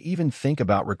for me to even think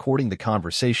about recording the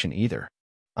conversation either.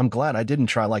 I'm glad I didn't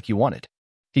try like you wanted.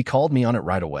 He called me on it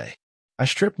right away. I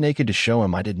stripped naked to show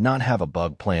him I did not have a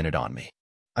bug planted on me.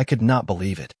 I could not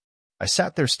believe it. I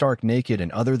sat there stark naked,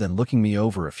 and other than looking me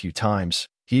over a few times,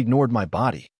 he ignored my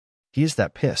body. He is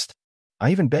that pissed.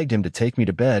 I even begged him to take me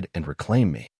to bed and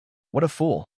reclaim me. What a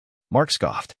fool. Mark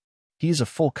scoffed. He is a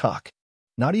full cuck.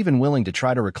 Not even willing to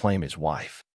try to reclaim his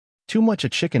wife. Too much a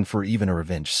chicken for even a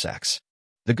revenge sex.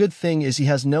 The good thing is he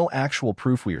has no actual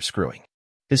proof we are screwing.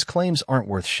 His claims aren't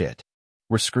worth shit.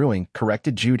 We're screwing,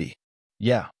 corrected Judy.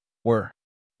 Yeah, we're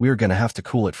gonna have to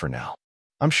cool it for now.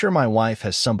 I'm sure my wife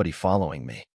has somebody following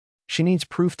me. She needs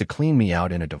proof to clean me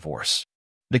out in a divorce.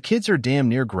 The kids are damn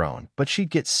near grown, but she'd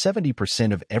get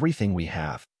 70% of everything we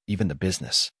have, even the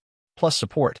business. Plus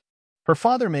support. Her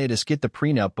father made us get the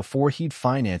prenup before he'd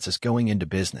finance us going into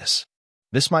business.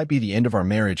 This might be the end of our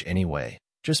marriage anyway,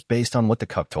 just based on what the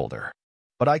cuck told her.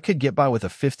 But I could get by with a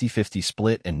 50-50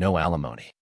 split and no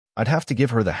alimony. I'd have to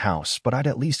give her the house, but I'd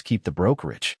at least keep the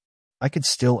brokerage. I could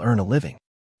still earn a living.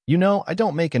 You know, I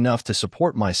don't make enough to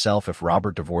support myself if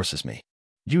Robert divorces me,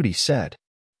 Judy said,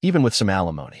 even with some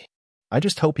alimony. I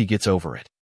just hope he gets over it.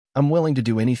 I'm willing to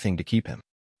do anything to keep him.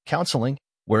 Counseling,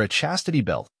 wear a chastity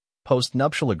belt,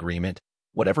 post-nuptial agreement,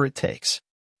 whatever it takes.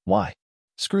 Why?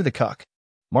 Screw the cuck.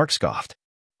 Mark scoffed.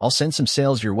 I'll send some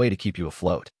sales your way to keep you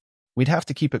afloat. We'd have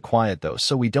to keep it quiet, though,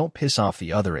 so we don't piss off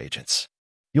the other agents.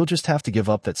 You'll just have to give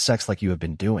up that sex like you have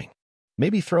been doing.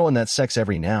 Maybe throw in that sex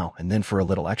every now and then for a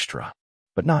little extra.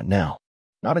 But not now.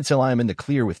 Not until I am in the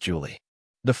clear with Julie.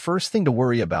 The first thing to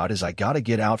worry about is I gotta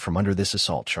get out from under this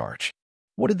assault charge.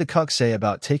 What did the cuck say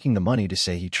about taking the money to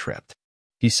say he tripped?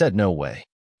 He said no way.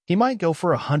 He might go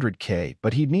for $100K,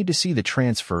 but he'd need to see the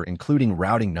transfer, including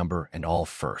routing number and all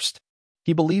first.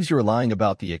 He believes you're lying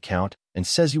about the account, and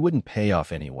says you wouldn't pay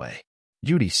off anyway.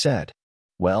 Judy said,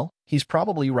 well, he's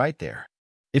probably right there.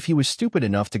 If he was stupid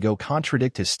enough to go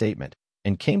contradict his statement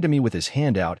and came to me with his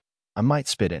hand out, I might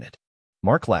spit in it.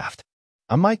 Mark laughed.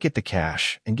 I might get the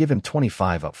cash and give him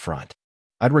 25 up front.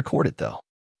 I'd record it though.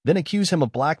 Then accuse him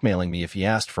of blackmailing me if he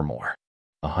asked for more.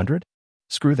 100?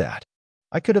 Screw that.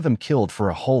 I could have him killed for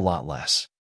a whole lot less.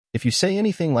 If you say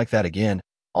anything like that again,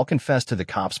 I'll confess to the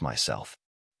cops myself.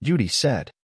 Judy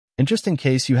said, and just in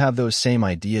case you have those same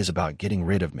ideas about getting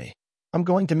rid of me, I'm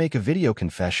going to make a video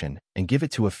confession and give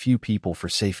it to a few people for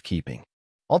safekeeping.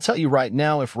 I'll tell you right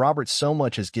now, if Robert so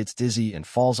much as gets dizzy and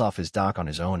falls off his dock on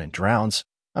his own and drowns,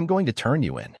 I'm going to turn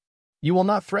you in. You will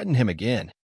not threaten him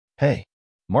again. Hey,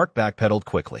 Mark backpedaled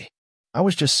quickly. I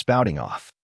was just spouting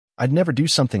off. I'd never do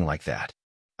something like that.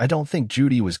 I don't think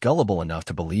Judy was gullible enough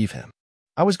to believe him.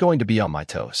 I was going to be on my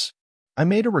toes. I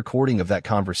made a recording of that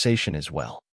conversation as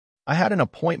well. I had an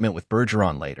appointment with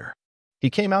Bergeron later. He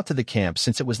came out to the camp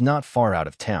since it was not far out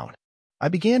of town. I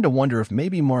began to wonder if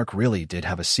maybe Mark really did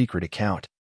have a secret account.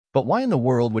 But why in the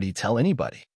world would he tell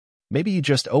anybody? Maybe he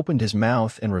just opened his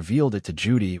mouth and revealed it to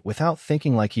Judy without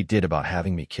thinking like he did about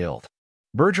having me killed.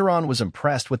 Bergeron was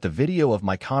impressed with the video of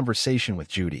my conversation with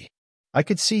Judy. I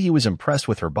could see he was impressed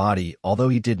with her body, although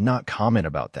he did not comment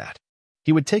about that.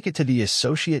 He would take it to the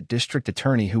associate district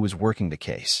attorney who was working the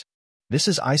case. This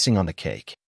is icing on the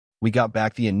cake. We got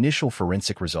back the initial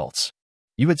forensic results.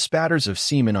 You had spatters of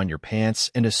semen on your pants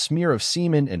and a smear of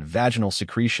semen and vaginal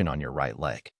secretion on your right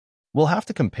leg. We'll have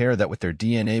to compare that with their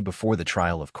DNA before the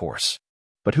trial, of course.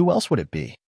 But who else would it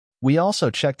be? We also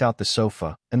checked out the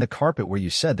sofa and the carpet where you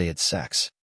said they had sex.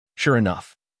 Sure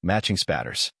enough, matching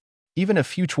spatters. Even a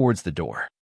few towards the door.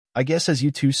 I guess as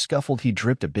you two scuffled, he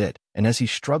dripped a bit, and as he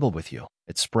struggled with you,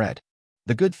 it spread.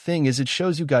 The good thing is it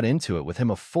shows you got into it with him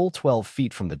a full 12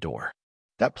 feet from the door.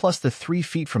 That plus the 3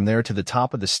 feet from there to the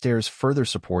top of the stairs further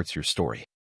supports your story.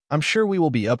 I'm sure we will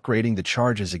be upgrading the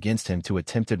charges against him to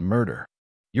attempted murder.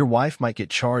 Your wife might get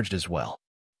charged as well.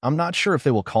 I'm not sure if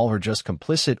they will call her just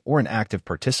complicit or an active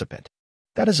participant.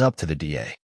 That is up to the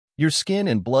DA. Your skin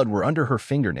and blood were under her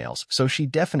fingernails, so she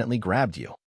definitely grabbed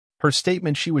you. Her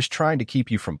statement she was trying to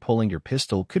keep you from pulling your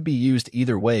pistol could be used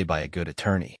either way by a good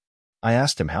attorney. I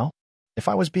asked him how. If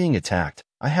I was being attacked,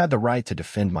 I had the right to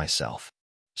defend myself.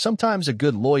 Sometimes a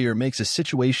good lawyer makes a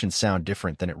situation sound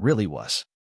different than it really was.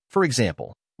 For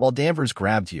example, while Danvers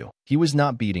grabbed you, he was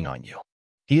not beating on you.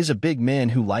 He is a big man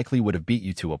who likely would have beat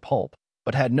you to a pulp,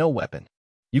 but had no weapon.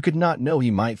 You could not know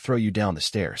he might throw you down the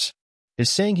stairs.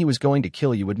 His saying he was going to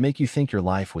kill you would make you think your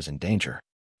life was in danger.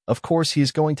 Of course, he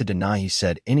is going to deny he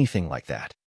said anything like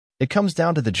that. It comes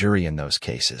down to the jury in those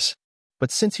cases.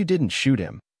 But since you didn't shoot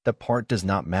him, that part does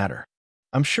not matter.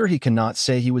 I'm sure he cannot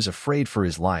say he was afraid for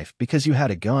his life because you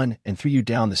had a gun and threw you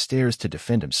down the stairs to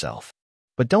defend himself.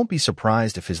 But don't be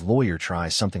surprised if his lawyer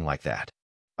tries something like that.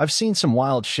 I've seen some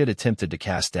wild shit attempted to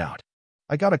cast doubt.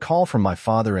 I got a call from my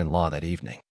father-in-law that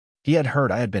evening. He had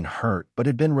heard I had been hurt but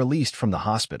had been released from the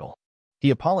hospital. He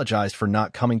apologized for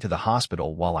not coming to the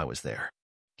hospital while I was there.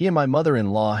 He and my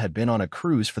mother-in-law had been on a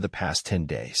cruise for the past 10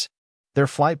 days. Their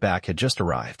flight back had just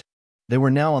arrived. They were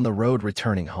now on the road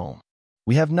returning home.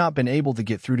 We have not been able to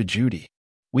get through to Judy.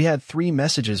 We had 3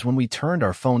 messages when we turned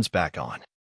our phones back on.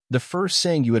 The first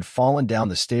saying you had fallen down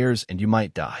the stairs and you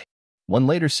might die. One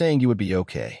later saying you would be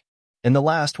okay. And the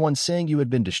last one saying you had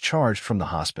been discharged from the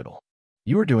hospital.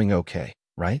 You are doing okay,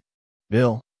 right?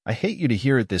 Bill, I hate you to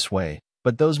hear it this way,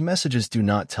 but those messages do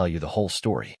not tell you the whole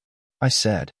story. I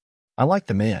said, I like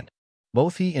the man.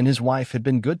 Both he and his wife had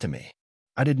been good to me.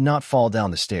 I did not fall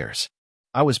down the stairs.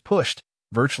 I was pushed,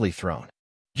 virtually thrown.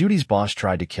 Judy's boss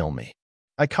tried to kill me.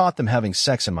 I caught them having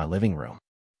sex in my living room.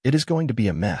 It is going to be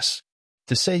a mess.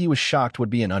 To say he was shocked would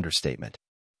be an understatement.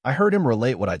 I heard him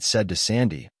relate what I'd said to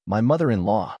Sandy, my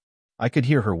mother-in-law. I could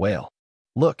hear her wail.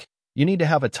 Look, you need to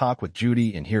have a talk with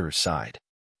Judy and hear her side.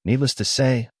 Needless to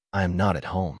say, I am not at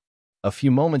home. A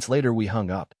few moments later we hung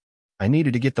up. I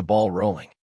needed to get the ball rolling.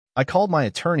 I called my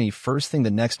attorney first thing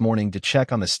the next morning to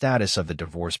check on the status of the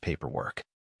divorce paperwork.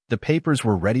 The papers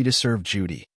were ready to serve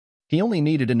Judy. He only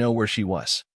needed to know where she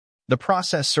was. The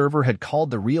process server had called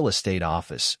the real estate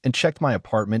office and checked my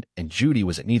apartment, and Judy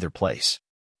was at neither place.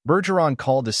 Bergeron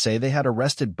called to say they had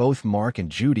arrested both Mark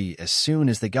and Judy as soon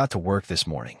as they got to work this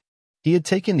morning. He had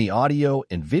taken the audio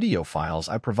and video files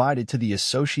I provided to the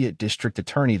associate district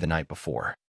attorney the night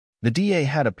before. The DA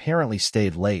had apparently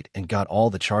stayed late and got all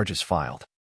the charges filed.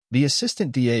 The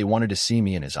assistant DA wanted to see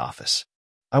me in his office.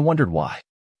 I wondered why.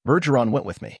 Bergeron went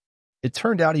with me. It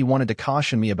turned out he wanted to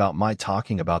caution me about my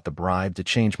talking about the bribe to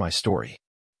change my story.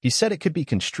 He said it could be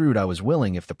construed I was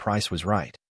willing if the price was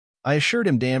right. I assured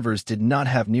him Danvers did not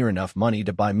have near enough money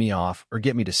to buy me off or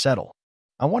get me to settle.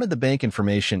 I wanted the bank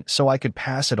information so I could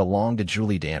pass it along to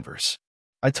Julie Danvers.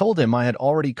 I told him I had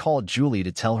already called Julie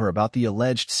to tell her about the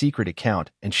alleged secret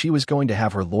account and she was going to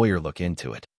have her lawyer look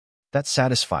into it. That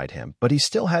satisfied him, but he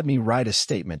still had me write a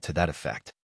statement to that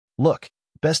effect. Look,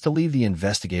 best to leave the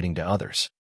investigating to others.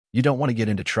 You don't want to get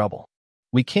into trouble.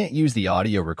 We can't use the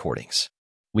audio recordings.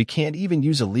 We can't even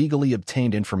use illegally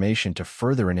obtained information to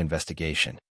further an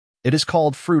investigation. It is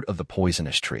called fruit of the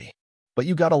poisonous tree. But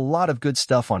you got a lot of good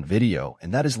stuff on video,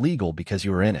 and that is legal because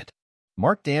you were in it.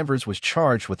 Mark Danvers was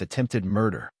charged with attempted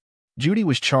murder. Judy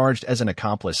was charged as an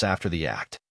accomplice after the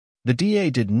act. The DA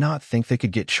did not think they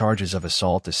could get charges of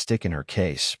assault to stick in her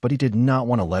case, but he did not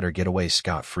want to let her get away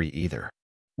scot-free either.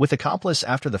 With accomplice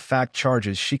after the fact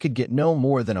charges, she could get no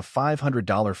more than a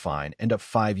 $500 fine and up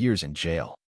 5 years in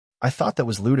jail. I thought that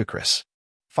was ludicrous.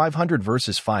 500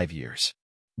 versus 5 years.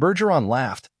 Bergeron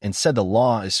laughed and said the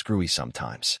law is screwy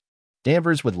sometimes.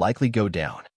 Danvers would likely go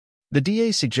down. The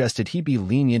DA suggested he be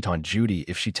lenient on Judy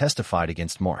if she testified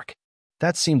against Mark.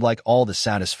 That seemed like all the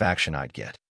satisfaction I'd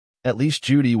get. At least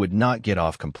Judy would not get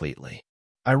off completely.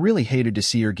 I really hated to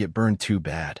see her get burned too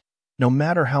bad, no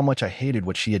matter how much I hated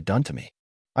what she had done to me.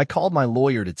 I called my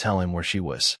lawyer to tell him where she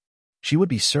was. She would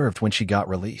be served when she got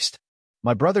released.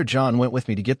 My brother John went with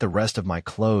me to get the rest of my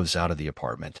clothes out of the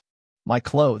apartment. My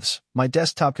clothes, my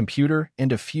desktop computer,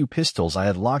 and a few pistols I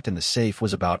had locked in the safe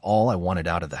was about all I wanted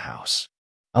out of the house.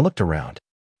 I looked around.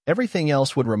 Everything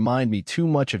else would remind me too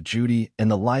much of Judy and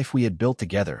the life we had built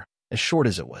together, as short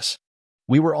as it was.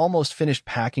 We were almost finished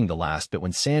packing the last bit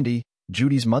when Sandy,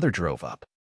 Judy's mother, drove up.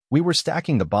 We were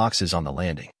stacking the boxes on the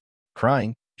landing.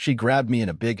 Crying, she grabbed me in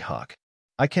a big hug.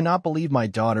 I cannot believe my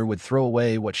daughter would throw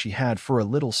away what she had for a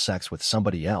little sex with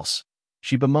somebody else.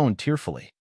 She bemoaned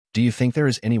tearfully. Do you think there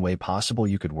is any way possible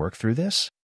you could work through this?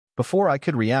 Before I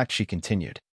could react, she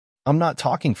continued. I'm not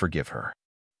talking forgive her.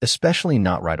 Especially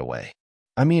not right away.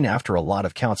 I mean after a lot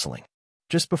of counseling.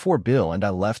 Just before Bill and I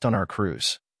left on our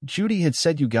cruise, Judy had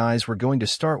said you guys were going to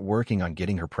start working on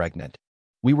getting her pregnant.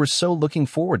 We were so looking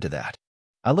forward to that.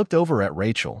 I looked over at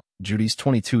Rachel, Judy's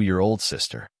 22-year-old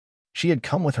sister. She had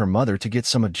come with her mother to get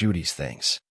some of Judy's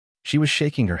things. She was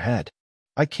shaking her head.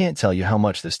 I can't tell you how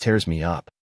much this tears me up.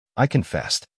 I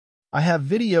confessed. I have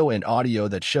video and audio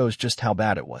that shows just how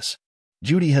bad it was.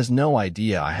 Judy has no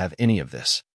idea I have any of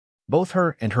this. Both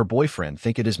her and her boyfriend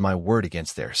think it is my word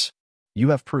against theirs. You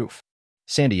have proof?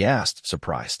 Sandy asked,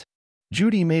 surprised.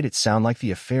 Judy made it sound like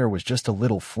the affair was just a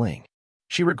little fling.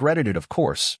 She regretted it, of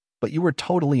course, but you were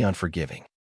totally unforgiving.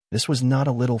 This was not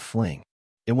a little fling.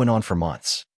 It went on for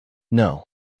months. No,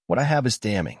 what I have is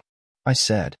damning. I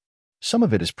said. Some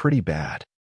of it is pretty bad.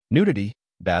 Nudity,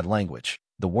 bad language,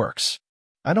 the works.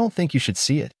 I don't think you should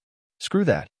see it. Screw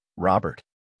that, Robert.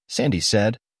 Sandy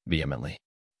said, vehemently.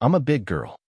 I'm a big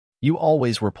girl. You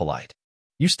always were polite.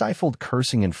 You stifled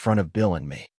cursing in front of Bill and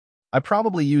me. I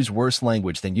probably use worse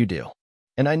language than you do.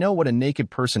 And I know what a naked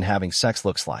person having sex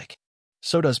looks like.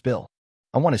 So does Bill.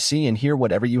 I want to see and hear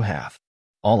whatever you have.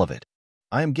 All of it.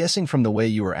 I am guessing from the way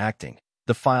you are acting,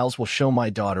 the files will show my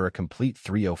daughter a complete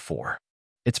 304.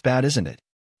 It's bad, isn't it?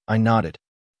 I nodded.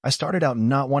 I started out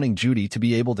not wanting Judy to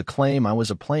be able to claim I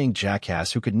was a playing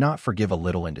jackass who could not forgive a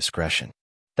little indiscretion.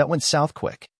 That went south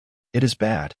quick. It is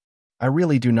bad. I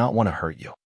really do not want to hurt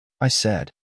you. I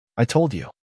said. I told you.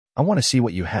 I want to see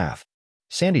what you have.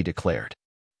 Sandy declared.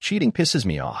 Cheating pisses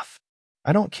me off.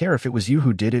 I don't care if it was you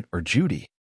who did it or Judy.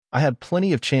 I had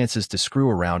plenty of chances to screw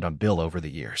around on Bill over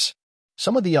the years.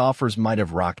 Some of the offers might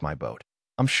have rocked my boat,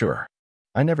 I'm sure.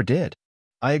 I never did.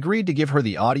 I agreed to give her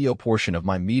the audio portion of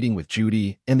my meeting with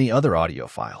Judy and the other audio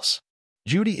files.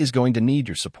 Judy is going to need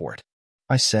your support.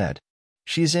 I said.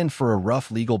 She is in for a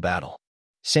rough legal battle.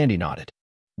 Sandy nodded.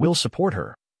 We'll support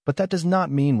her, but that does not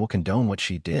mean we'll condone what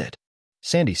she did.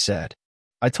 Sandy said.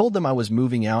 I told them I was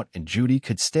moving out and Judy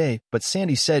could stay, but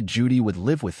Sandy said Judy would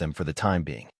live with them for the time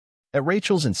being. At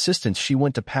Rachel's insistence, she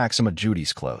went to pack some of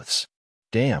Judy's clothes.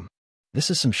 Damn,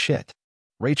 this is some shit.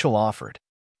 Rachel offered.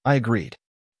 I agreed.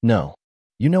 No,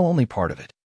 you know only part of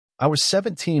it. I was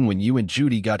 17 when you and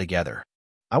Judy got together.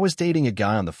 I was dating a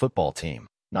guy on the football team,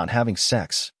 not having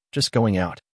sex, just going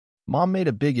out. Mom made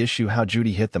a big issue how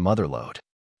Judy hit the mother load.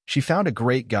 She found a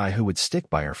great guy who would stick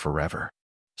by her forever.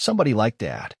 Somebody like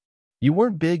Dad. You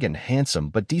weren't big and handsome,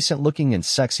 but decent looking and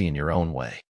sexy in your own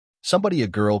way. Somebody a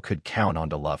girl could count on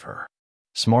to love her.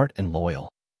 Smart and loyal.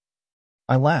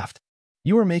 I laughed.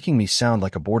 You are making me sound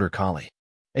like a border collie.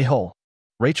 A-hole.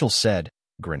 Rachel said,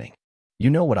 grinning. You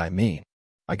know what I mean.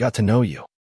 I got to know you.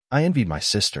 I envied my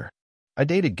sister. I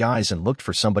dated guys and looked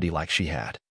for somebody like she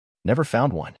had. Never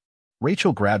found one.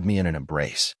 Rachel grabbed me in an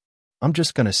embrace. I'm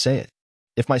just gonna say it.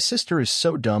 If my sister is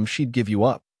so dumb she'd give you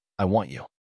up, I want you.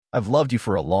 I've loved you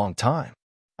for a long time.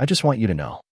 I just want you to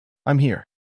know. I'm here.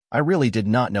 I really did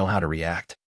not know how to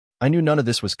react. I knew none of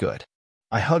this was good.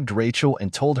 I hugged Rachel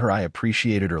and told her I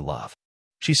appreciated her love.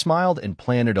 She smiled and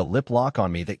planted a lip lock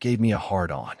on me that gave me a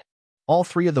hard-on. All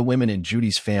three of the women in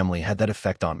Judy's family had that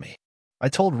effect on me. I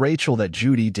told Rachel that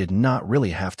Judy did not really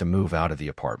have to move out of the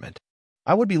apartment.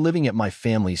 I would be living at my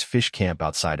family's fish camp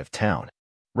outside of town.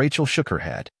 Rachel shook her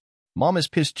head. Mom is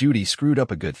pissed Judy screwed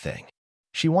up a good thing.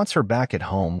 She wants her back at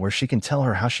home where she can tell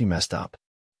her how she messed up.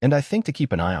 And I think to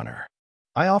keep an eye on her.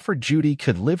 I offered Judy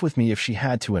could live with me if she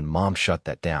had to and Mom shut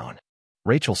that down.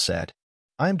 Rachel said,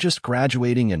 I am just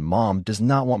graduating and Mom does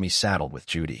not want me saddled with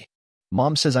Judy.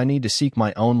 Mom says I need to seek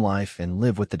my own life and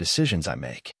live with the decisions I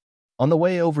make. On the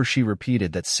way over she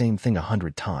repeated that same thing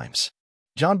 100 times.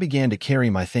 John began to carry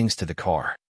my things to the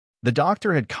car. The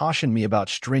doctor had cautioned me about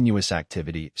strenuous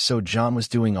activity, so John was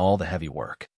doing all the heavy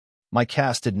work. My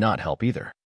cast did not help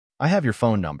either. I have your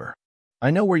phone number.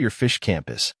 I know where your fish camp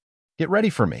is. Get ready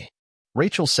for me,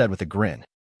 Rachel said with a grin.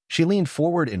 She leaned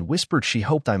forward and whispered she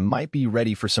hoped I might be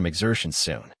ready for some exertion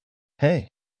soon. Hey,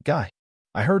 guy.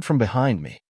 I heard from behind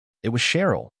me. It was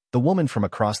Cheryl, the woman from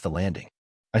across the landing.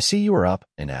 I see you are up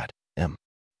and at M.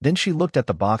 Then she looked at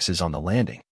the boxes on the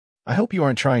landing. I hope you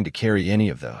aren't trying to carry any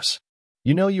of those.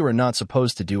 You know you are not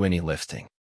supposed to do any lifting.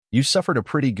 You suffered a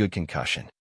pretty good concussion.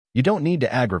 You don't need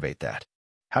to aggravate that.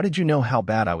 How did you know how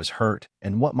bad I was hurt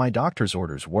and what my doctor's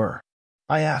orders were?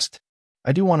 I asked.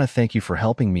 I do want to thank you for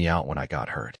helping me out when I got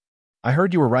hurt. I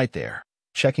heard you were right there,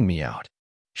 checking me out.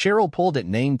 Cheryl pulled at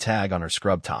name tag on her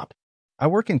scrub top. I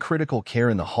work in critical care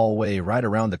in the hallway right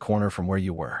around the corner from where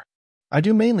you were. I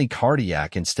do mainly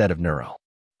cardiac instead of neuro.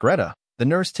 Greta, the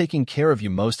nurse taking care of you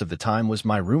most of the time, was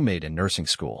my roommate in nursing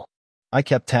school. I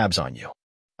kept tabs on you.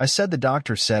 I said the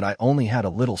doctor said I only had a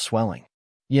little swelling.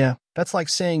 Yeah, that's like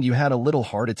saying you had a little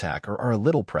heart attack or are a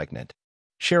little pregnant.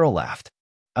 Cheryl laughed.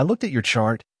 I looked at your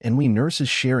chart, and we nurses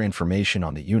share information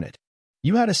on the unit.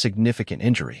 You had a significant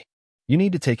injury. You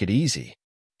need to take it easy.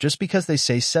 Just because they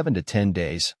say 7 to 10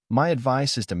 days, my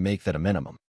advice is to make that a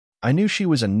minimum. I knew she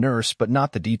was a nurse, but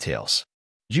not the details.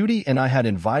 Judy and I had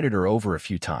invited her over a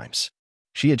few times.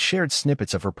 She had shared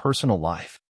snippets of her personal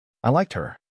life. I liked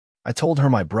her. I told her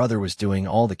my brother was doing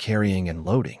all the carrying and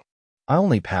loading. I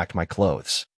only packed my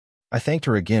clothes. I thanked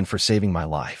her again for saving my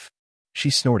life. She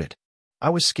snorted. I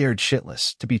was scared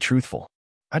shitless, to be truthful.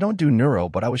 I don't do neuro,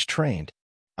 but I was trained.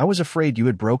 I was afraid you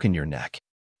had broken your neck.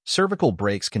 Cervical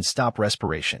breaks can stop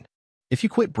respiration. If you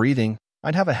quit breathing,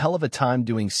 I'd have a hell of a time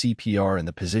doing CPR in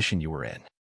the position you were in.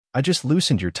 I just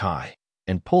loosened your tie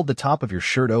and pulled the top of your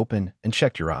shirt open and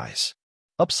checked your eyes.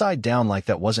 Upside down like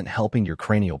that wasn't helping your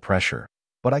cranial pressure,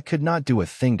 but I could not do a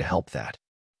thing to help that.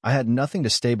 I had nothing to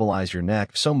stabilize your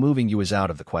neck, so moving you was out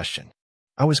of the question.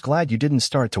 I was glad you didn't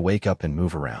start to wake up and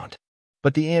move around.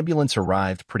 But the ambulance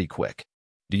arrived pretty quick.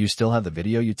 Do you still have the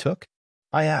video you took?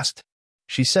 I asked.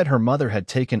 She said her mother had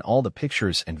taken all the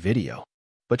pictures and video,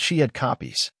 but she had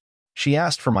copies. She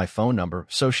asked for my phone number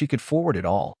so she could forward it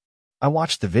all. I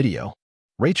watched the video.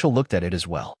 Rachel looked at it as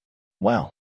well. Wow,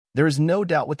 there is no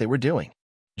doubt what they were doing.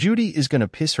 Judy is going to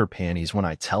piss her panties when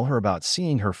I tell her about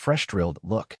seeing her fresh drilled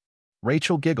look.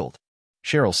 Rachel giggled.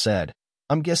 Cheryl said,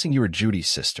 I'm guessing you are Judy's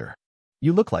sister.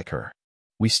 You look like her.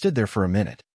 We stood there for a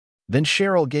minute. Then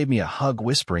Cheryl gave me a hug,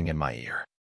 whispering in my ear.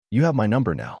 You have my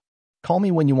number now. Call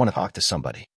me when you want to talk to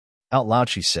somebody. Out loud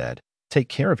she said, take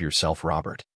care of yourself,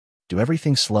 Robert. Do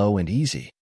everything slow and easy.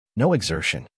 No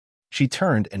exertion. She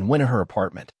turned and went to her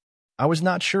apartment. I was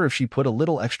not sure if she put a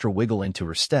little extra wiggle into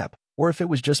her step or if it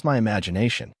was just my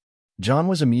imagination. John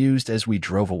was amused as we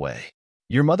drove away.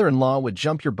 Your mother-in-law would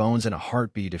jump your bones in a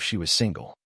heartbeat if she was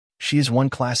single. She is one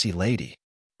classy lady,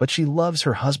 but she loves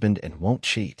her husband and won't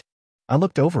cheat. I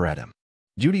looked over at him.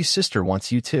 Judy's sister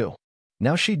wants you too.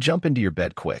 Now she'd jump into your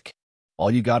bed quick. All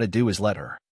you gotta do is let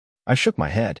her. I shook my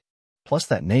head. Plus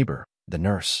that neighbor, the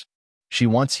nurse. She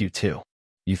wants you too.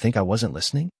 You think I wasn't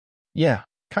listening? Yeah,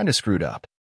 kinda screwed up.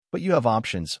 But you have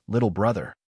options, little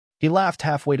brother. He laughed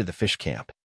halfway to the fish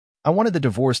camp. I wanted the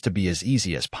divorce to be as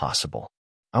easy as possible.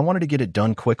 I wanted to get it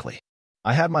done quickly.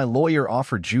 I had my lawyer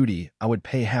offer Judy I would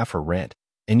pay half her rent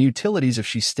and utilities if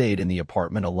she stayed in the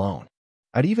apartment alone.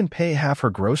 I'd even pay half her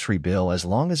grocery bill as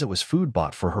long as it was food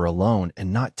bought for her alone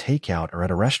and not takeout or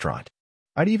at a restaurant.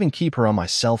 I'd even keep her on my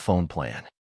cell phone plan.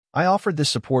 I offered this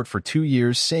support for 2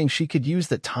 years, saying she could use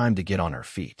that time to get on her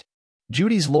feet.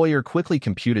 Judy's lawyer quickly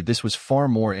computed this was far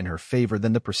more in her favor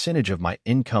than the percentage of my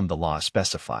income the law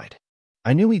specified.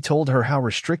 I knew he told her how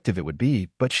restrictive it would be,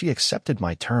 but she accepted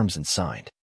my terms and signed.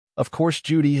 Of course,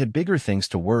 Judy had bigger things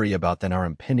to worry about than our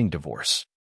impending divorce.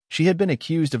 She had been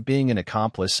accused of being an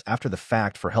accomplice after the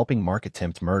fact for helping Mark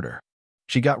attempt murder.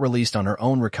 She got released on her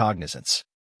own recognizance.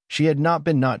 She had not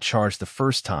been charged the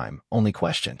first time, only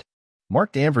questioned.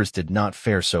 Mark Danvers did not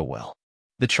fare so well.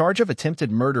 The charge of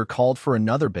attempted murder called for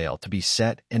another bail to be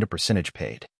set and a percentage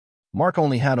paid. Mark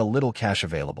only had a little cash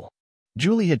available.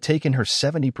 Julie had taken her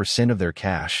 70% of their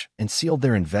cash and sealed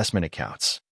their investment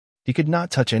accounts. He could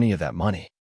not touch any of that money.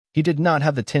 He did not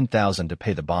have the $10,000 to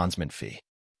pay the bondsman fee.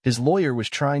 His lawyer was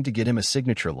trying to get him a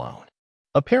signature loan.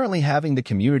 Apparently, having the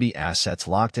community assets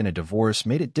locked in a divorce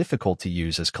made it difficult to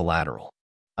use as collateral.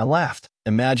 I laughed,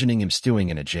 imagining him stewing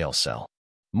in a jail cell.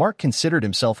 Mark considered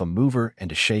himself a mover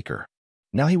and a shaker.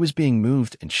 Now he was being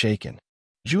moved and shaken.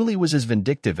 Julie was as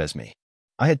vindictive as me.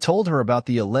 I had told her about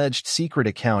the alleged secret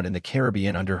account in the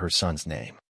Caribbean under her son's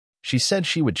name. She said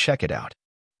she would check it out.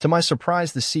 To my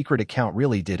surprise, the secret account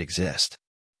really did exist.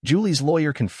 Julie's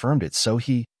lawyer confirmed it, so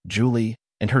he, Julie,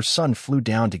 and her son flew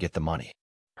down to get the money.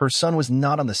 Her son was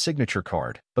not on the signature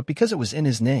card, but because it was in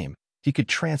his name, he could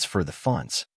transfer the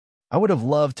funds. I would have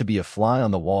loved to be a fly on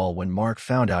the wall when Mark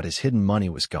found out his hidden money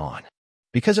was gone.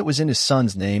 Because it was in his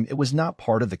son's name, it was not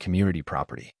part of the community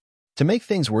property. To make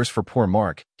things worse for poor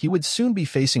Mark, he would soon be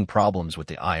facing problems with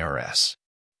the IRS.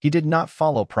 He did not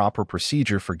follow proper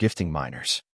procedure for gifting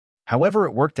minors. However,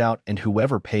 it worked out, and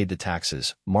whoever paid the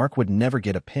taxes, Mark would never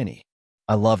get a penny.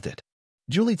 I loved it.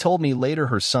 Julie told me later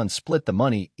her son split the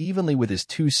money evenly with his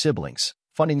two siblings,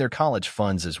 funding their college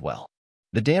funds as well.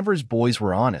 The Danvers boys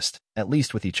were honest, at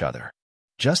least with each other.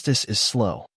 Justice is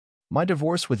slow. My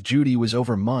divorce with Judy was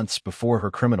over months before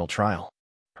her criminal trial.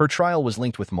 Her trial was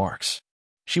linked with Mark's.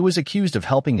 She was accused of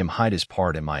helping him hide his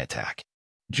part in my attack.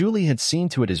 Julie had seen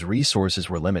to it his resources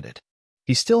were limited.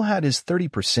 He still had his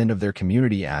 30% of their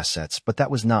community assets, but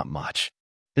that was not much.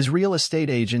 His real estate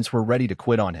agents were ready to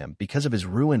quit on him because of his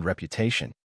ruined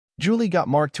reputation. Julie got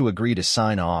Mark to agree to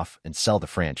sign off and sell the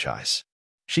franchise.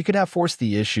 She could have forced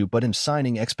the issue, but him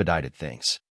signing expedited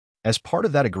things. As part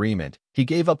of that agreement, he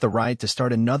gave up the right to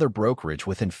start another brokerage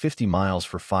within 50 miles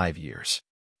for 5 years.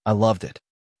 I loved it.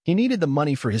 He needed the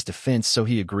money for his defense, so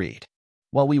he agreed.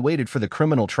 While we waited for the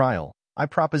criminal trial, I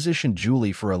propositioned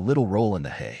Julie for a little roll in the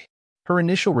hay. Her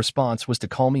initial response was to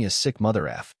call me a sick mother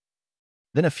F.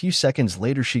 Then a few seconds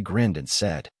later she grinned and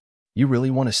said, "You really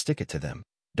want to stick it to them,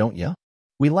 don't ya?"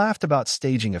 We laughed about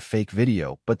staging a fake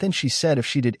video, but then she said if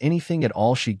she did anything at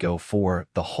all she'd go for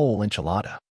the whole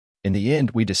enchilada. In the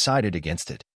end, we decided against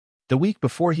it. The week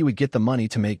before he would get the money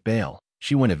to make bail,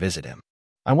 she went to visit him.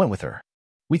 I went with her.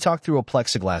 We talked through a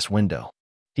plexiglass window.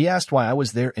 He asked why I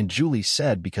was there, and Julie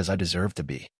said because I deserved to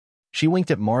be. She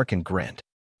winked at Mark and grinned.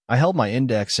 I held my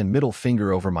index and middle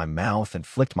finger over my mouth and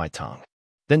flicked my tongue.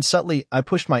 Then subtly, I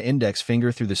pushed my index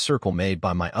finger through the circle made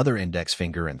by my other index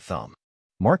finger and thumb.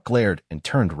 Mark glared and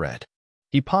turned red.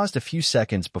 He paused a few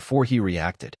seconds before he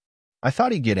reacted. I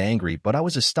thought he'd get angry, but I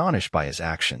was astonished by his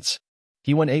actions.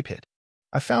 He went apeshit.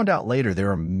 I found out later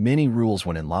there are many rules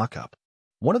when in lockup.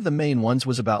 One of the main ones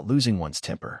was about losing one's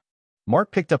temper.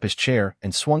 Mark picked up his chair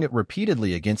and swung it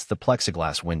repeatedly against the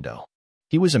plexiglass window.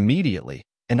 He was immediately,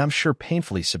 and I'm sure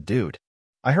painfully, subdued.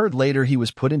 I heard later he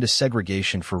was put into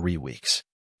segregation for weeks.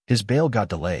 His bail got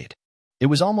delayed. It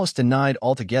was almost denied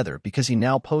altogether because he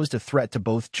now posed a threat to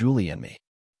both Julie and me.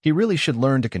 He really should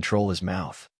learn to control his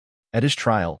mouth. At his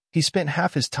trial, he spent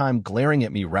half his time glaring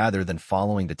at me rather than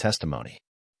following the testimony.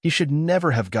 He should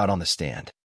never have got on the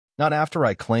stand. Not after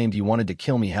I claimed he wanted to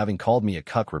kill me, having called me a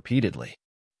cuck repeatedly.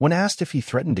 When asked if he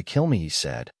threatened to kill me, he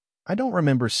said, "I don't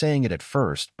remember saying it at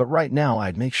first, but right now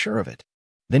I'd make sure of it."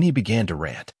 Then he began to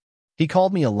rant. He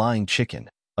called me a lying chicken,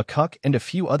 a cuck, and a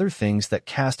few other things that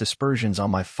cast aspersions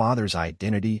on my father's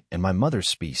identity and my mother's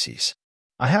species.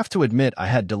 I have to admit I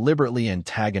had deliberately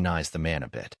antagonized the man a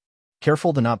bit.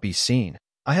 Careful to not be seen,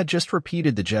 I had just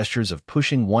repeated the gestures of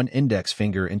pushing one index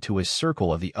finger into a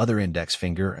circle of the other index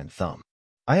finger and thumb.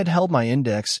 I had held my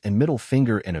index and middle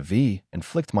finger in a V and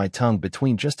flicked my tongue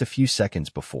between just a few seconds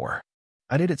before.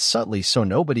 I did it subtly so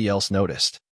nobody else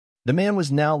noticed. The man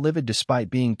was now livid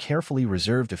despite being carefully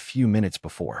reserved a few minutes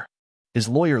before. His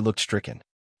lawyer looked stricken.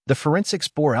 The forensics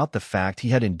bore out the fact he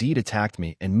had indeed attacked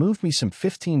me and moved me some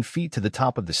 15 feet to the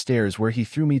top of the stairs, where he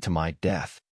threw me to my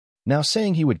death, now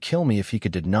saying he would kill me if he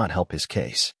did not help his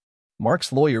case.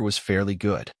 Mark's lawyer was fairly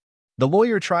good. The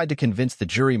lawyer tried to convince the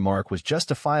jury Mark was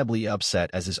justifiably upset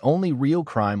as his only real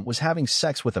crime was having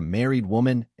sex with a married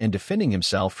woman and defending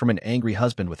himself from an angry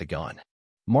husband with a gun.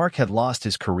 Mark had lost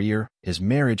his career, his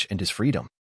marriage, and his freedom.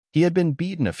 He had been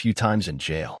beaten a few times in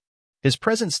jail. His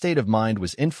present state of mind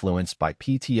was influenced by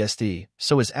PTSD,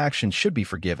 so his actions should be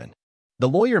forgiven. The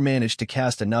lawyer managed to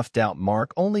cast enough doubt.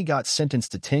 Mark only got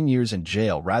sentenced to 10 years in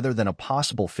jail rather than a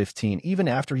possible 15 even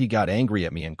after he got angry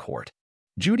at me in court.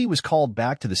 Judy was called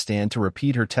back to the stand to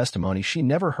repeat her testimony. She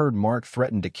never heard Mark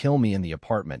threaten to kill me in the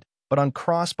apartment, but on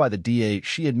cross by the DA,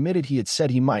 she admitted he had said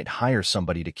he might hire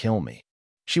somebody to kill me.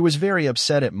 She was very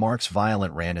upset at Mark's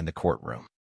violent rant in the courtroom.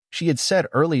 She had said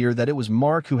earlier that it was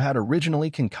Mark who had originally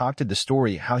concocted the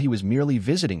story, how he was merely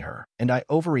visiting her, and I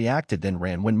overreacted, then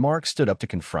ran when Mark stood up to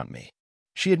confront me.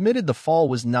 She admitted the fall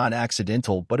was not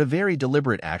accidental, but a very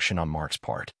deliberate action on Mark's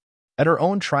part. At her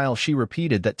own trial, she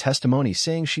repeated that testimony,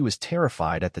 saying she was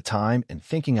terrified at the time and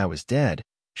thinking I was dead.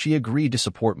 She agreed to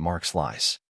support Mark's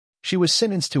lies. She was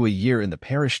sentenced to a year in the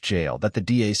parish jail that the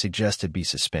DA suggested be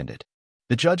suspended.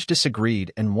 The judge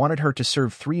disagreed and wanted her to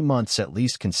serve 3 months at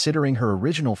least, considering her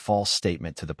original false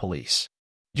statement to the police.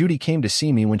 Judy came to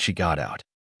see me when she got out.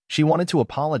 She wanted to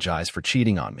apologize for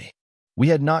cheating on me. We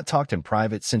had not talked in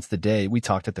private since the day we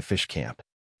talked at the fish camp.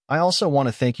 I also want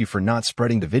to thank you for not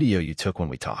spreading the video you took when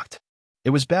we talked. It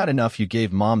was bad enough you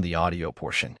gave Mom the audio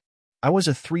portion. I was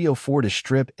a 304 to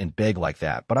strip and beg like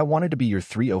that, but I wanted to be your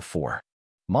 304.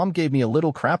 Mom gave me a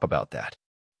little crap about that.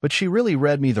 But she really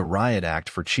read me the riot act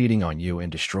for cheating on you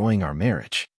and destroying our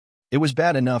marriage. It was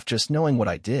bad enough just knowing what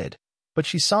I did, but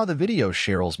she saw the video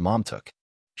Cheryl's mom took.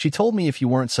 She told me if you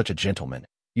weren't such a gentleman,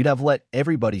 you'd have let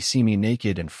everybody see me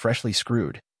naked and freshly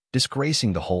screwed,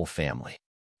 disgracing the whole family.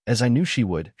 As I knew she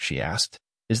would, she asked,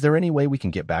 "Is there any way we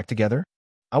can get back together?"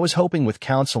 I was hoping with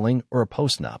counseling or a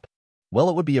postnup. Well,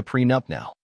 it would be a prenup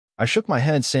now. I shook my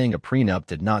head, saying a prenup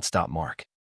did not stop Mark.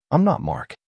 I'm not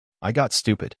Mark. I got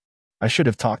stupid. I should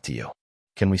have talked to you.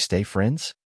 Can we stay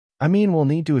friends? I mean, we'll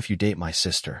need to if you date my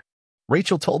sister.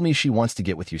 Rachel told me she wants to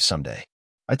get with you someday.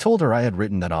 I told her I had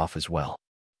written that off as well.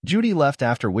 Judy left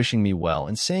after wishing me well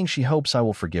and saying she hopes I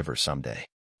will forgive her someday.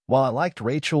 While I liked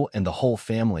Rachel and the whole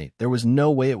family, there was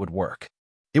no way it would work.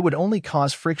 It would only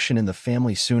cause friction in the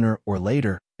family sooner or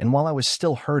later, and while I was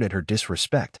still hurt at her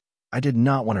disrespect, I did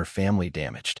not want her family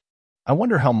damaged. I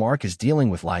wonder how Mark is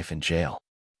dealing with life in jail.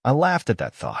 I laughed at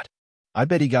that thought. I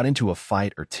bet he got into a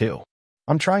fight or two.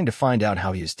 I'm trying to find out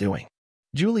how he is doing.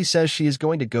 Julie says she is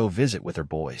going to go visit with her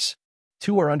boys.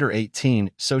 2 are under 18,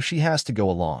 so she has to go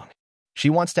along. She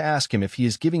wants to ask him if he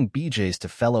is giving BJs to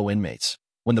fellow inmates,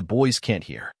 when the boys can't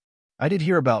hear. I did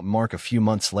hear about Mark a few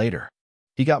months later.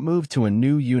 He got moved to a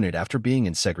new unit after being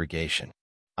in segregation.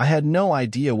 I had no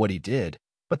idea what he did,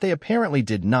 but they apparently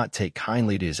did not take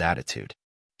kindly to his attitude.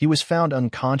 He was found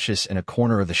unconscious in a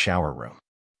corner of the shower room.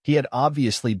 He had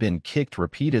obviously been kicked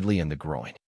repeatedly in the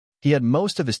groin. He had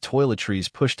most of his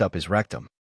toiletries pushed up his rectum.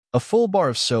 A full bar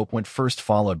of soap went first,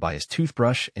 followed by his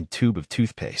toothbrush and tube of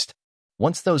toothpaste.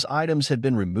 Once those items had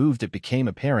been removed, it became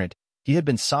apparent he had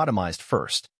been sodomized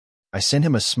first. I sent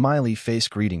him a smiley face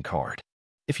greeting card.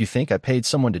 If you think I paid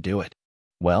someone to do it,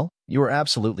 well, you are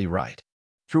absolutely right.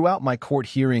 Throughout my court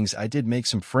hearings, I did make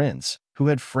some friends who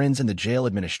had friends in the jail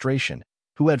administration,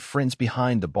 who had friends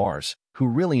behind the bars, who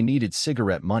really needed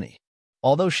cigarette money.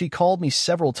 Although she called me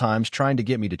several times trying to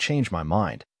get me to change my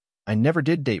mind, I never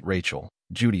did date Rachel,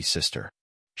 Judy's sister.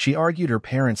 She argued her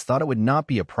parents thought it would not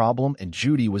be a problem and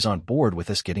Judy was on board with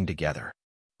us getting together.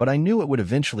 But I knew it would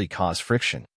eventually cause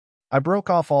friction. I broke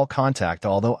off all contact,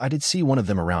 although I did see one of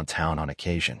them around town on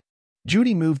occasion.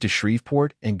 Judy moved to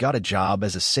Shreveport and got a job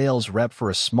as a sales rep for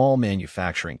a small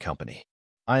manufacturing company.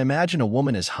 I imagine a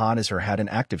woman as hot as her had an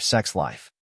active sex life.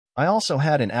 I also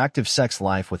had an active sex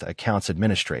life with accounts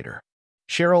administrator.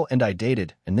 Cheryl and I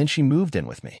dated, and then she moved in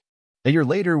with me. A year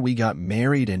later, we got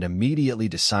married and immediately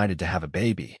decided to have a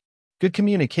baby. Good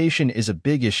communication is a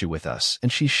big issue with us,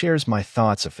 and she shares my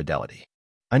thoughts of fidelity.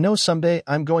 I know someday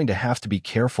I'm going to have to be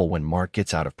careful when Mark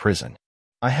gets out of prison.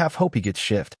 I half hope he gets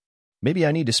shift. Maybe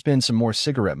I need to spend some more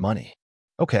cigarette money.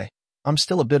 Okay, I'm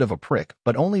still a bit of a prick,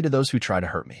 but only to those who try to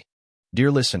hurt me.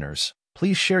 Dear listeners,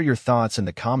 please share your thoughts in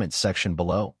the comments section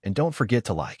below, and don't forget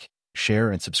to like, share,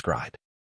 and subscribe.